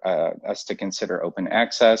us to consider open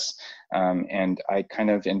access. And I kind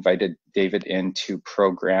of invited David in to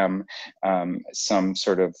program some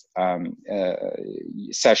sort of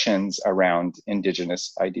sessions around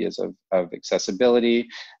Indigenous ideas of accessibility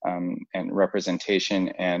and representation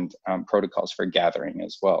and protocols for gathering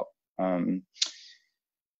as well. I'm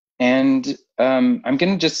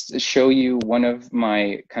going to just show you one of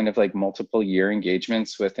my kind of like multiple year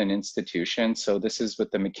engagements with an institution. So this is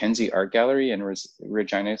with the Mackenzie Art Gallery in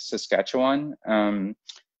Regina, Saskatchewan.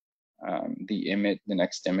 The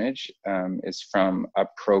next image is from a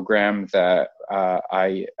program that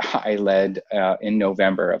I led in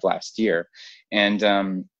November of last year. And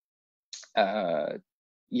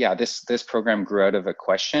yeah, this program grew out of a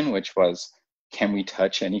question, which was, can we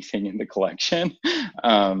touch anything in the collection?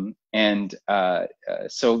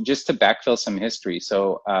 So just to backfill some history.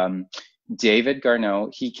 So David Garneau,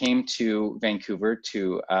 he came to Vancouver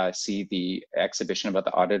to see the exhibition about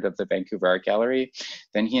the audit of the Vancouver Art Gallery.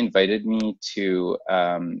 Then he invited me to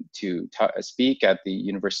speak at the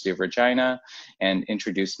University of Regina and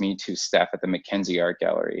introduced me to staff at the Mackenzie Art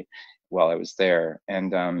Gallery while I was there.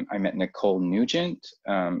 And I met Nicole Nugent,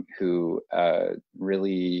 who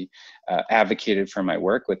really advocated for my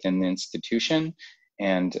work within the institution.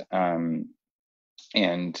 And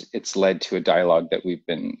it's led to a dialogue that we've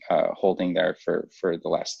been holding there for the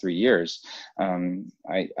last 3 years.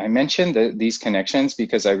 I mentioned these connections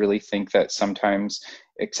because I really think that sometimes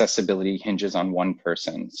accessibility hinges on one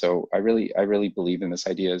person. So I really believe in this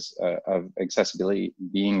idea of accessibility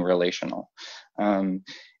being relational.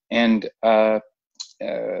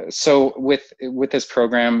 So with this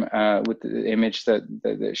program, with the image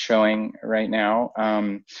that's showing right now,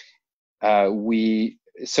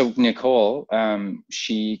 so Nicole,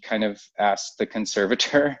 she kind of asked the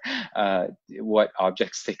conservator what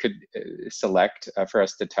objects they could select for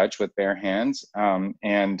us to touch with bare hands,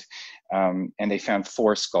 and they found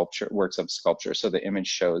 4 works of sculpture. So the image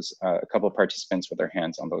shows a couple of participants with their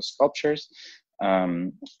hands on those sculptures.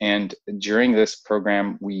 And during this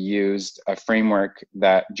program, we used a framework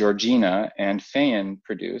that Georgina and Fayen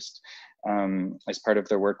produced as part of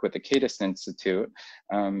their work with the Cadis Institute,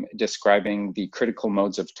 describing the critical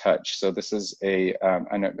modes of touch. So this is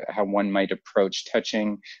how one might approach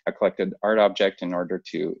touching a collected art object in order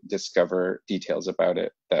to discover details about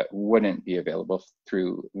it that wouldn't be available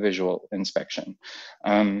through visual inspection.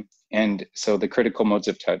 And so the critical modes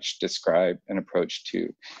of touch describe an approach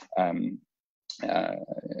to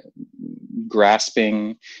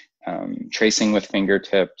grasping, tracing with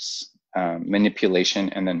fingertips, manipulation,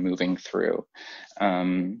 and then moving through.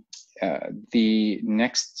 The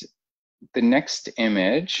next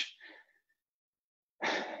image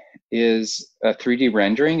is a 3D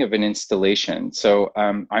rendering of an installation. So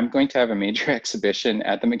I'm going to have a major exhibition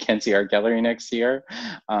at the Mackenzie Art Gallery next year.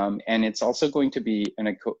 And it's also going to be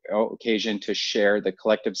an occasion to share the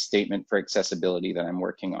collective statement for accessibility that I'm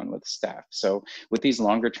working on with staff. So with these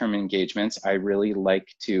longer term engagements, I really like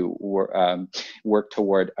to work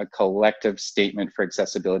toward a collective statement for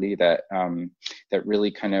accessibility that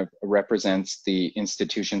really kind of represents the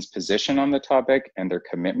institution's position on the topic and their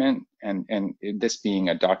commitment, and this being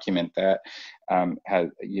a document that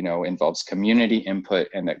involves community input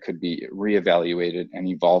and that could be reevaluated and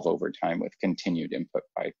evolve over time with continued input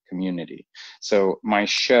by community. So my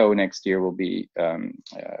show next year will be,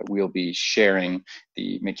 we'll be sharing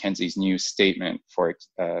the Mackenzie's new statement for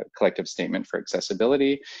collective statement for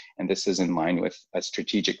accessibility. And this is in line with a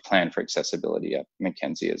strategic plan for accessibility at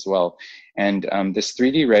Mackenzie as well. And this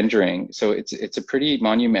 3D rendering, so it's a pretty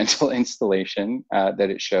monumental installation that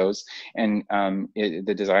it shows. And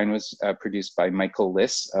the design was produced by Michael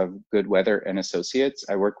Liss of Good Weather and Associates.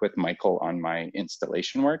 I work with Michael on my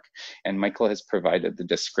installation work, and Michael has provided the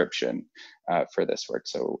description for this work.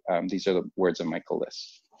 So these are the words of Michael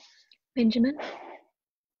Liss. Benjamin?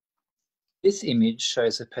 This image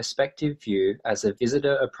shows a perspective view as a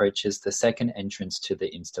visitor approaches the second entrance to the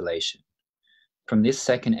installation. From this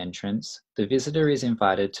second entrance, the visitor is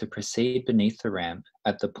invited to proceed beneath the ramp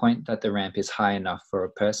at the point that the ramp is high enough for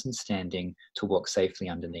a person standing to walk safely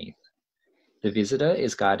underneath. The visitor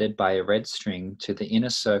is guided by a red string to the inner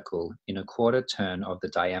circle in a quarter turn of the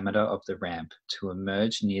diameter of the ramp to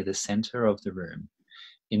emerge near the center of the room,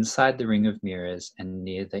 inside the ring of mirrors and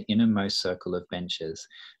near the innermost circle of benches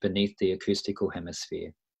beneath the acoustical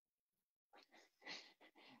hemisphere.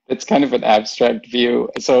 It's kind of an abstract view.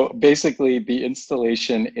 So basically the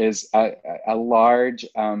installation is a large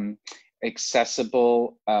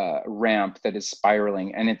accessible ramp that is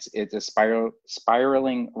spiraling, and it's a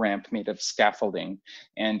spiraling ramp made of scaffolding,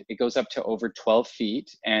 and it goes up to over 12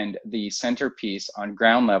 feet, and the centerpiece on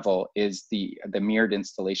ground level is the mirrored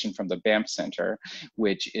installation from the BAMP Center,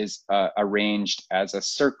 which is arranged as a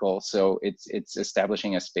circle, so it's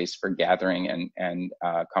establishing a space for gathering and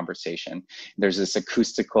conversation. There's this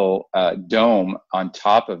acoustical dome on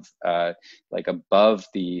top of like above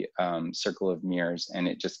the circle of mirrors, and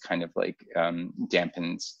it just kind of like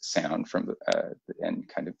dampens sound from and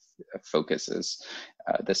kind of focuses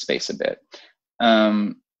the space a bit.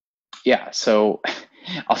 Yeah, so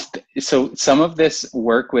so some of this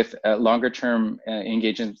work with longer term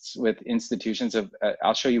engagements with institutions of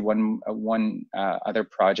I'll show you one other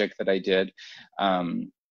project that I did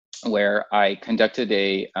where I conducted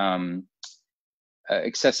a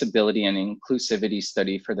accessibility and inclusivity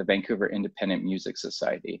study for the Vancouver Independent Music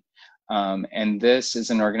Society. And this is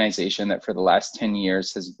an organization that for the last 10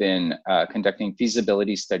 years has been conducting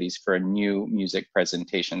feasibility studies for a new music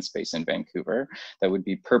presentation space in Vancouver that would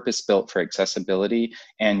be purpose-built for accessibility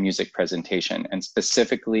and music presentation, and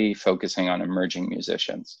specifically focusing on emerging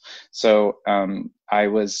musicians. So I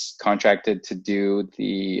was contracted to do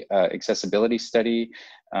the accessibility study,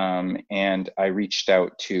 and I reached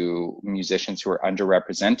out to musicians who are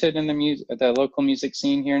underrepresented in the local music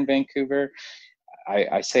scene here in Vancouver.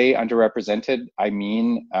 I say underrepresented, I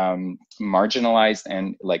mean marginalized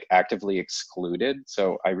and like actively excluded.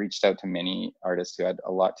 So I reached out to many artists who had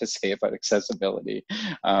a lot to say about accessibility.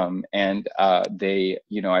 And they,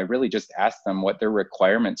 you know, I really just asked them what their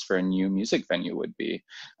requirements for a new music venue would be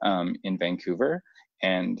in Vancouver.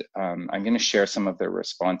 And I'm going to share some of their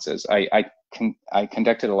responses. I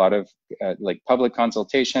conducted a lot of like public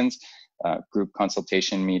consultations, group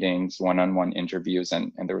consultation meetings, one-on-one interviews,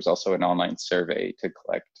 and there was also an online survey to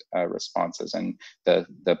collect responses. And the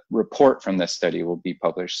report from this study will be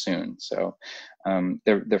published soon. So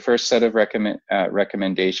the first set of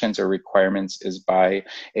recommendations or requirements is by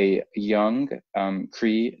a young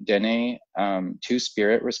Cree Dene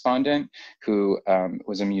Two-Spirit respondent who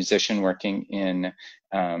was a musician working in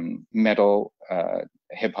metal,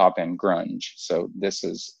 hip hop, and grunge. So this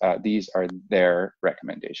is these are their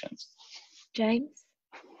recommendations. James?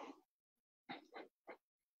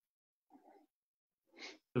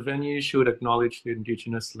 The venue should acknowledge the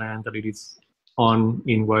Indigenous land that it is on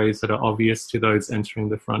in ways that are obvious to those entering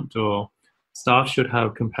the front door. Staff should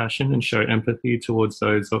have compassion and show empathy towards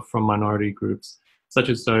those from minority groups, such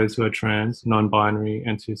as those who are trans, non-binary,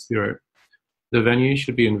 and two-spirit. The venue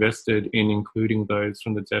should be invested in including those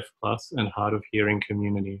from the deaf plus and hard of hearing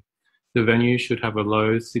community. The venue should have a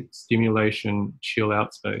low stimulation chill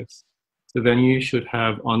out space. The venue should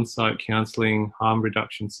have on-site counselling, harm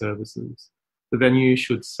reduction services. The venue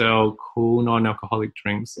should sell cool non-alcoholic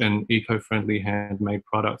drinks and eco-friendly handmade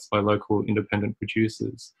products by local independent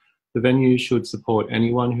producers. The venue should support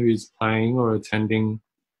anyone who is playing or attending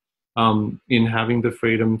in having the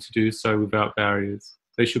freedom to do so without barriers.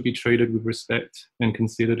 They should be treated with respect and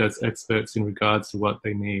considered as experts in regards to what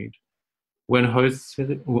they need. When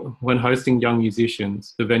hosting young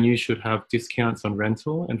musicians, the venue should have discounts on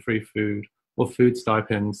rental and free food or food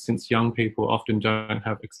stipends, since young people often don't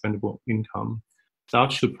have expendable income.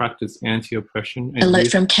 Staff should practice anti-oppression. Alert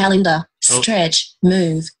from calendar. Stretch,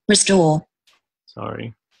 move, restore.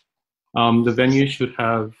 Sorry. The venue should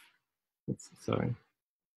have,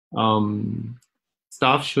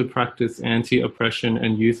 staff should practice anti-oppression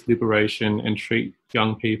and youth liberation and treat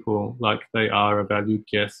young people like they are a valued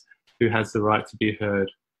guest who has the right to be heard.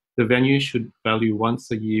 The venue should value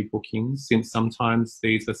once-a-year bookings, since sometimes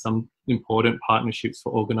these are some important partnerships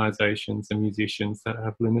for organisations and musicians that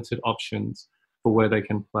have limited options for where they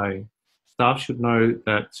can play. Staff should know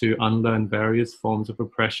that to unlearn various forms of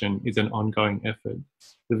oppression is an ongoing effort.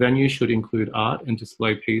 The venue should include art and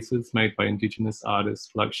display pieces made by Indigenous artists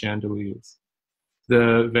like chandeliers.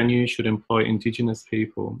 The venue should employ Indigenous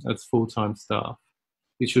people as full-time staff.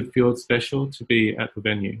 It should feel special to be at the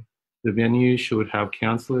venue. The venue should have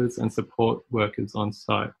counsellors and support workers on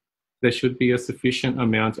site. There should be a sufficient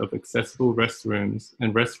amount of accessible restrooms,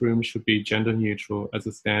 and restrooms should be gender neutral as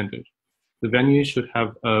a standard. The venue should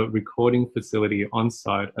have a recording facility on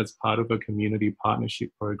site as part of a community partnership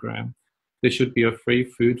program. There should be a free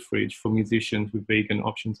food fridge for musicians with vegan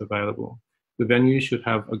options available. The venue should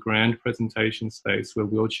have a grand presentation space where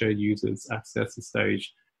wheelchair users access the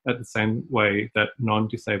stage at the same way that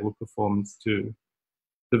non-disabled performers do.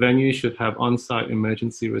 The venue should have on-site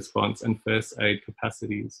emergency response and first aid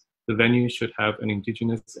capacities. The venue should have an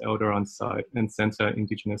Indigenous elder on site and centre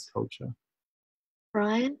Indigenous culture.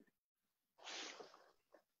 Brian?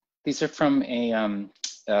 These are from a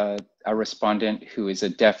respondent who is a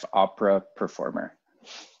deaf opera performer.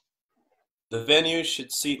 The venue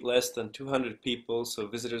should seat less than 200 people so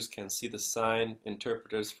visitors can see the sign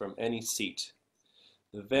interpreters from any seat.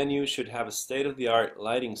 The venue should have a state-of-the-art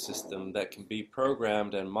lighting system that can be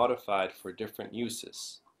programmed and modified for different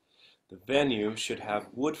uses. The venue should have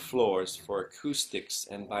wood floors for acoustics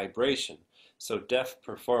and vibration so deaf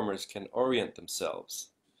performers can orient themselves.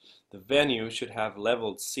 The venue should have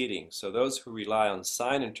leveled seating so those who rely on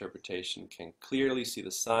sign interpretation can clearly see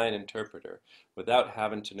the sign interpreter without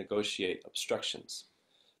having to negotiate obstructions.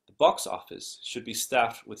 The box office should be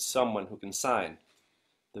staffed with someone who can sign.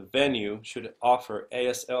 The venue should offer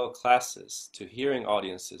ASL classes to hearing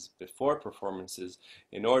audiences before performances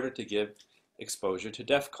in order to give exposure to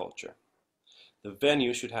deaf culture. The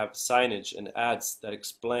venue should have signage and ads that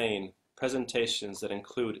explain presentations that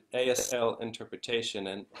include ASL interpretation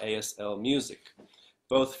and ASL music,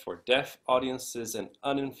 both for deaf audiences and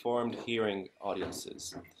uninformed hearing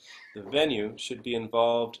audiences. The venue should be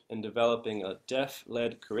involved in developing a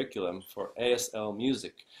deaf-led curriculum for ASL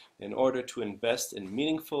music in order to invest in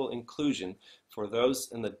meaningful inclusion for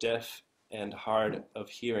those in the deaf and hard of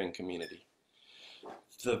hearing community.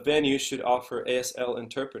 The venue should offer ASL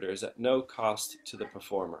interpreters at no cost to the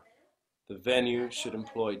performer. The venue should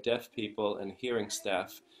employ deaf people and hearing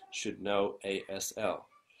staff should know ASL.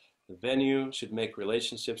 The venue should make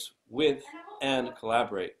relationships with and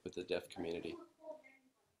collaborate with the deaf community.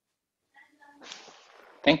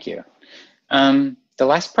 Thank you. The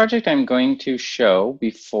last project I'm going to show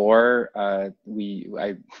before I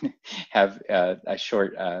have a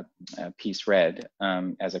short piece read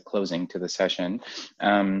as a closing to the session,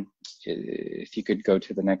 if you could go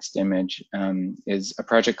to the next image, is a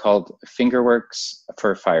project called Fingerworks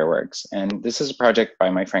for Fireworks. And this is a project by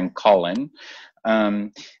my friend Colin.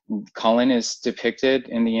 Colin is depicted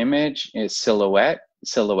in the image, is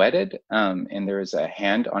silhouetted, and there is a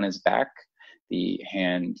hand on his back. The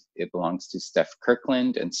hand, it belongs to Steph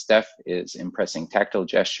Kirkland, and Steph is impressing tactile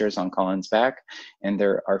gestures on Colin's back. And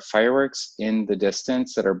there are fireworks in the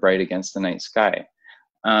distance that are bright against the night sky.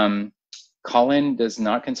 Colin does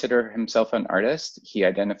not consider himself an artist. He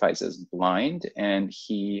identifies as blind, and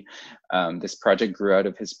this project grew out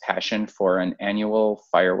of his passion for an annual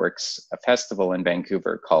fireworks festival in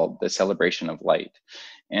Vancouver called the Celebration of Light.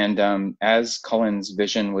 And as Colin's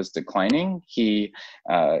vision was declining, he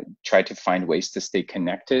tried to find ways to stay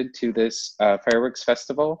connected to this fireworks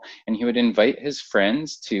festival. And he would invite his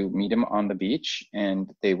friends to meet him on the beach, and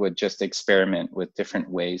they would just experiment with different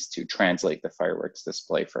ways to translate the fireworks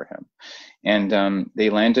display for him. And they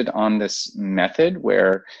landed on this method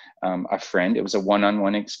where it was a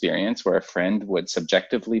one-on-one experience where a friend would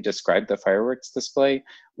subjectively describe the fireworks display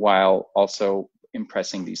while also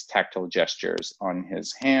impressing these tactile gestures on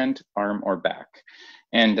his hand, arm, or back.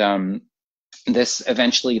 And this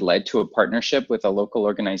eventually led to a partnership with a local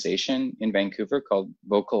organization in Vancouver called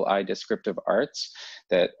Vocal Eye Descriptive Arts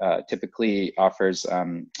that typically offers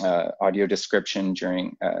audio description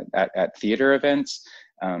during at theater events.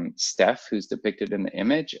 Steph, who's depicted in the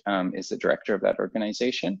image, is the director of that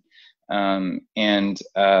organization. And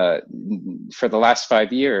for the last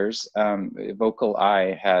 5 years, Vocal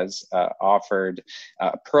Eye has offered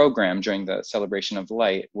a program during the Celebration of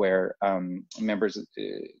Light where members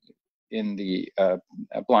in the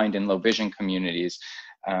blind and low vision communities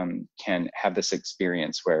can have this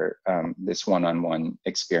experience where this one-on-one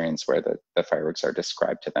experience where the fireworks are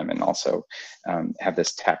described to them, and also have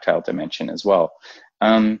this tactile dimension as well.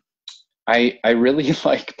 I really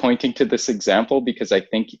like pointing to this example because I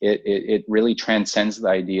think it really transcends the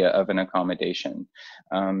idea of an accommodation.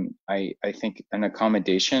 I think an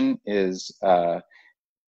accommodation is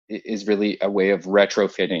really a way of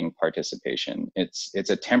retrofitting participation. It's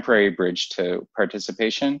a temporary bridge to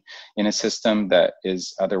participation in a system that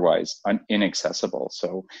is otherwise inaccessible.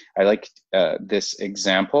 So I like this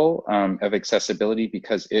example of accessibility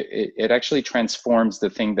because it actually transforms the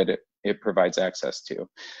thing that it provides access to.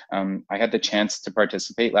 I had the chance to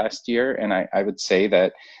participate last year, and I would say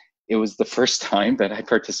that it was the first time that I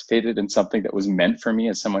participated in something that was meant for me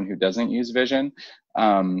as someone who doesn't use vision.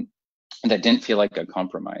 that didn't feel like a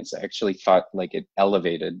compromise. I actually thought like it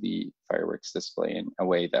elevated the fireworks display in a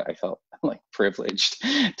way that I felt like privileged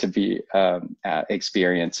to be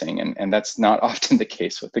experiencing. And that's not often the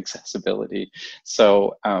case with accessibility.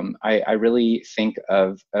 So I really think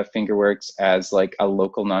of Fingerworks as like a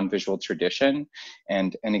local non-visual tradition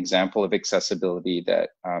and an example of accessibility that,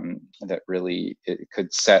 that really it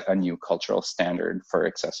could set a new cultural standard for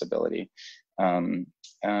accessibility.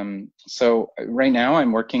 So right now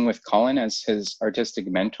I'm working with Colin as his artistic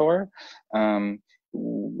mentor.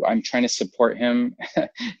 I'm trying to support him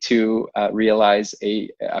to realize a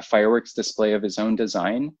fireworks display of his own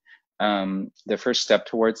design. The first step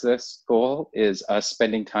towards this goal is us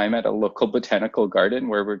spending time at a local botanical garden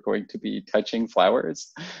where we're going to be touching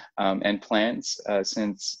flowers and plants,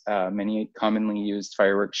 since many commonly used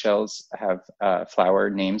firework shells have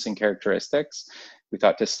flower names and characteristics. We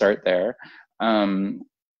thought to start there.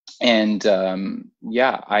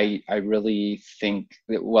 Yeah, I really think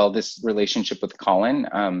that, well, this relationship with Colin,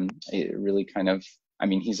 it really kind of, I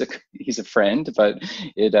mean, he's a friend, but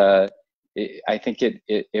I think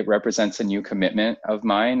it represents a new commitment of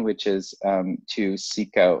mine, which is to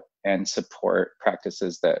seek out and support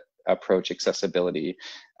practices that approach accessibility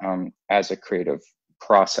as a creative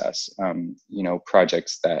process, you know,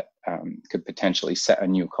 projects that could potentially set a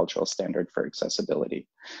new cultural standard for accessibility.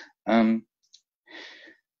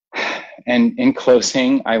 And in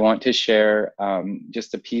closing, I want to share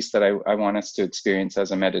just a piece that I want us to experience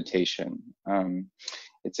as a meditation.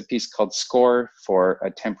 It's a piece called Score for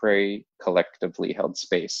a Temporary Collectively Held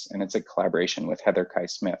Space, and it's a collaboration with Heather Kai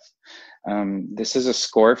Smith. This is a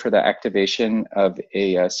score for the activation of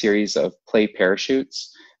a series of play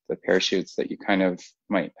parachutes, the parachutes that you kind of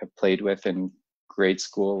might have played with in grade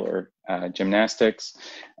school or gymnastics,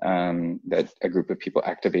 that a group of people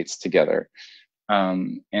activates together.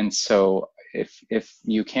 And so if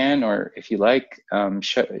you can, or if you like,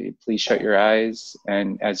 please shut your eyes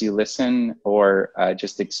and as you listen, or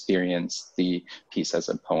just experience the piece as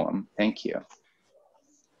a poem. Thank you.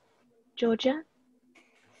 Georgia?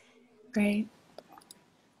 Great.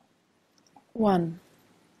 1.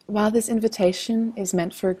 While this invitation is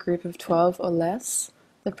meant for a group of 12 or less,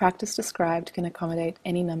 the practice described can accommodate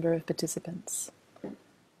any number of participants.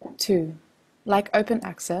 2. Like open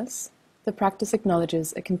access, the practice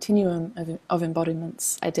acknowledges a continuum of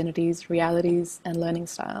embodiments, identities, realities, and learning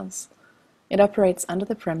styles. It operates under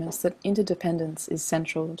the premise that interdependence is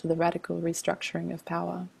central to the radical restructuring of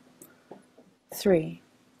power. 3.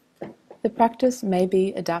 The practice may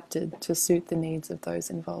be adapted to suit the needs of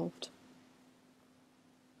those involved.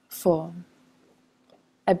 4.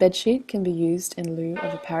 A bedsheet can be used in lieu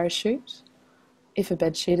of a parachute. If a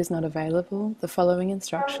bedsheet is not available, the following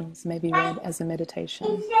instructions may be read as a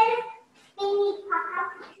meditation.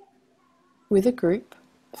 With a group,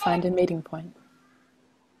 find a meeting point.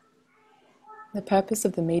 The purpose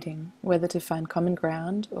of the meeting, whether to find common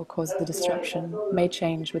ground or cause the disruption, may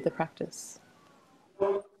change with the practice.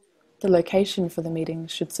 The location for the meeting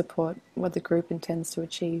should support what the group intends to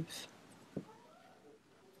achieve.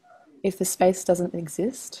 If the space doesn't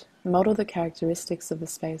exist, model the characteristics of the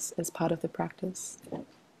space as part of the practice.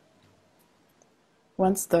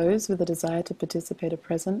 Once those with a desire to participate are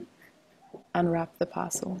present, unwrap the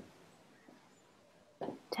parcel.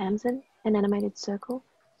 Tamsin, an animated circle.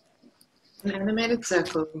 An animated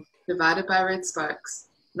circle divided by red spokes,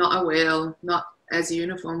 not a wheel, not as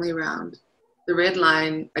uniformly round. The red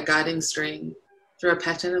line, a guiding string, through a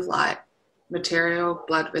pattern of light, material,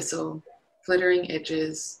 blood vessel, flittering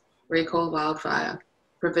edges, recall wildfire,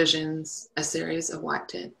 provisions, a series of white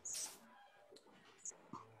tents.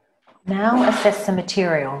 Now assess the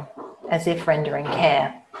material as if rendering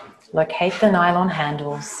care. Locate the nylon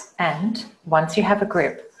handles and, once you have a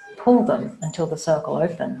grip, pull them until the circle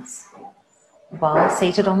opens. While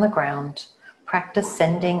seated on the ground, practice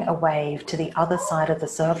sending a wave to the other side of the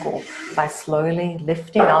circle by slowly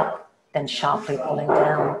lifting up, then sharply pulling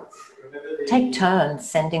down. Take turns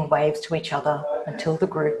sending waves to each other until the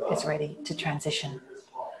group is ready to transition.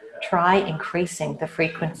 Try increasing the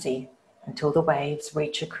frequency until the waves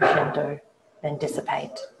reach a crescendo, then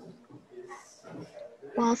dissipate.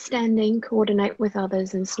 While standing, coordinate with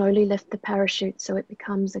others and slowly lift the parachute so it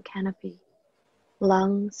becomes a canopy.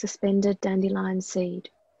 Lung, suspended dandelion seed.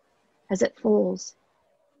 As it falls,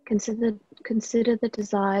 consider the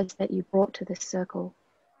desires that you brought to this circle.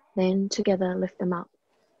 Then, together, lift them up.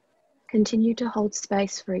 Continue to hold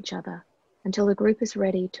space for each other until the group is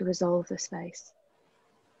ready to resolve the space.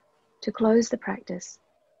 To close the practice,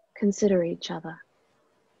 consider each other.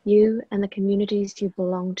 You and the communities you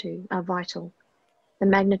belong to are vital. The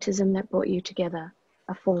magnetism that brought you together,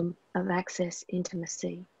 a form of access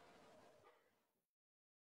intimacy.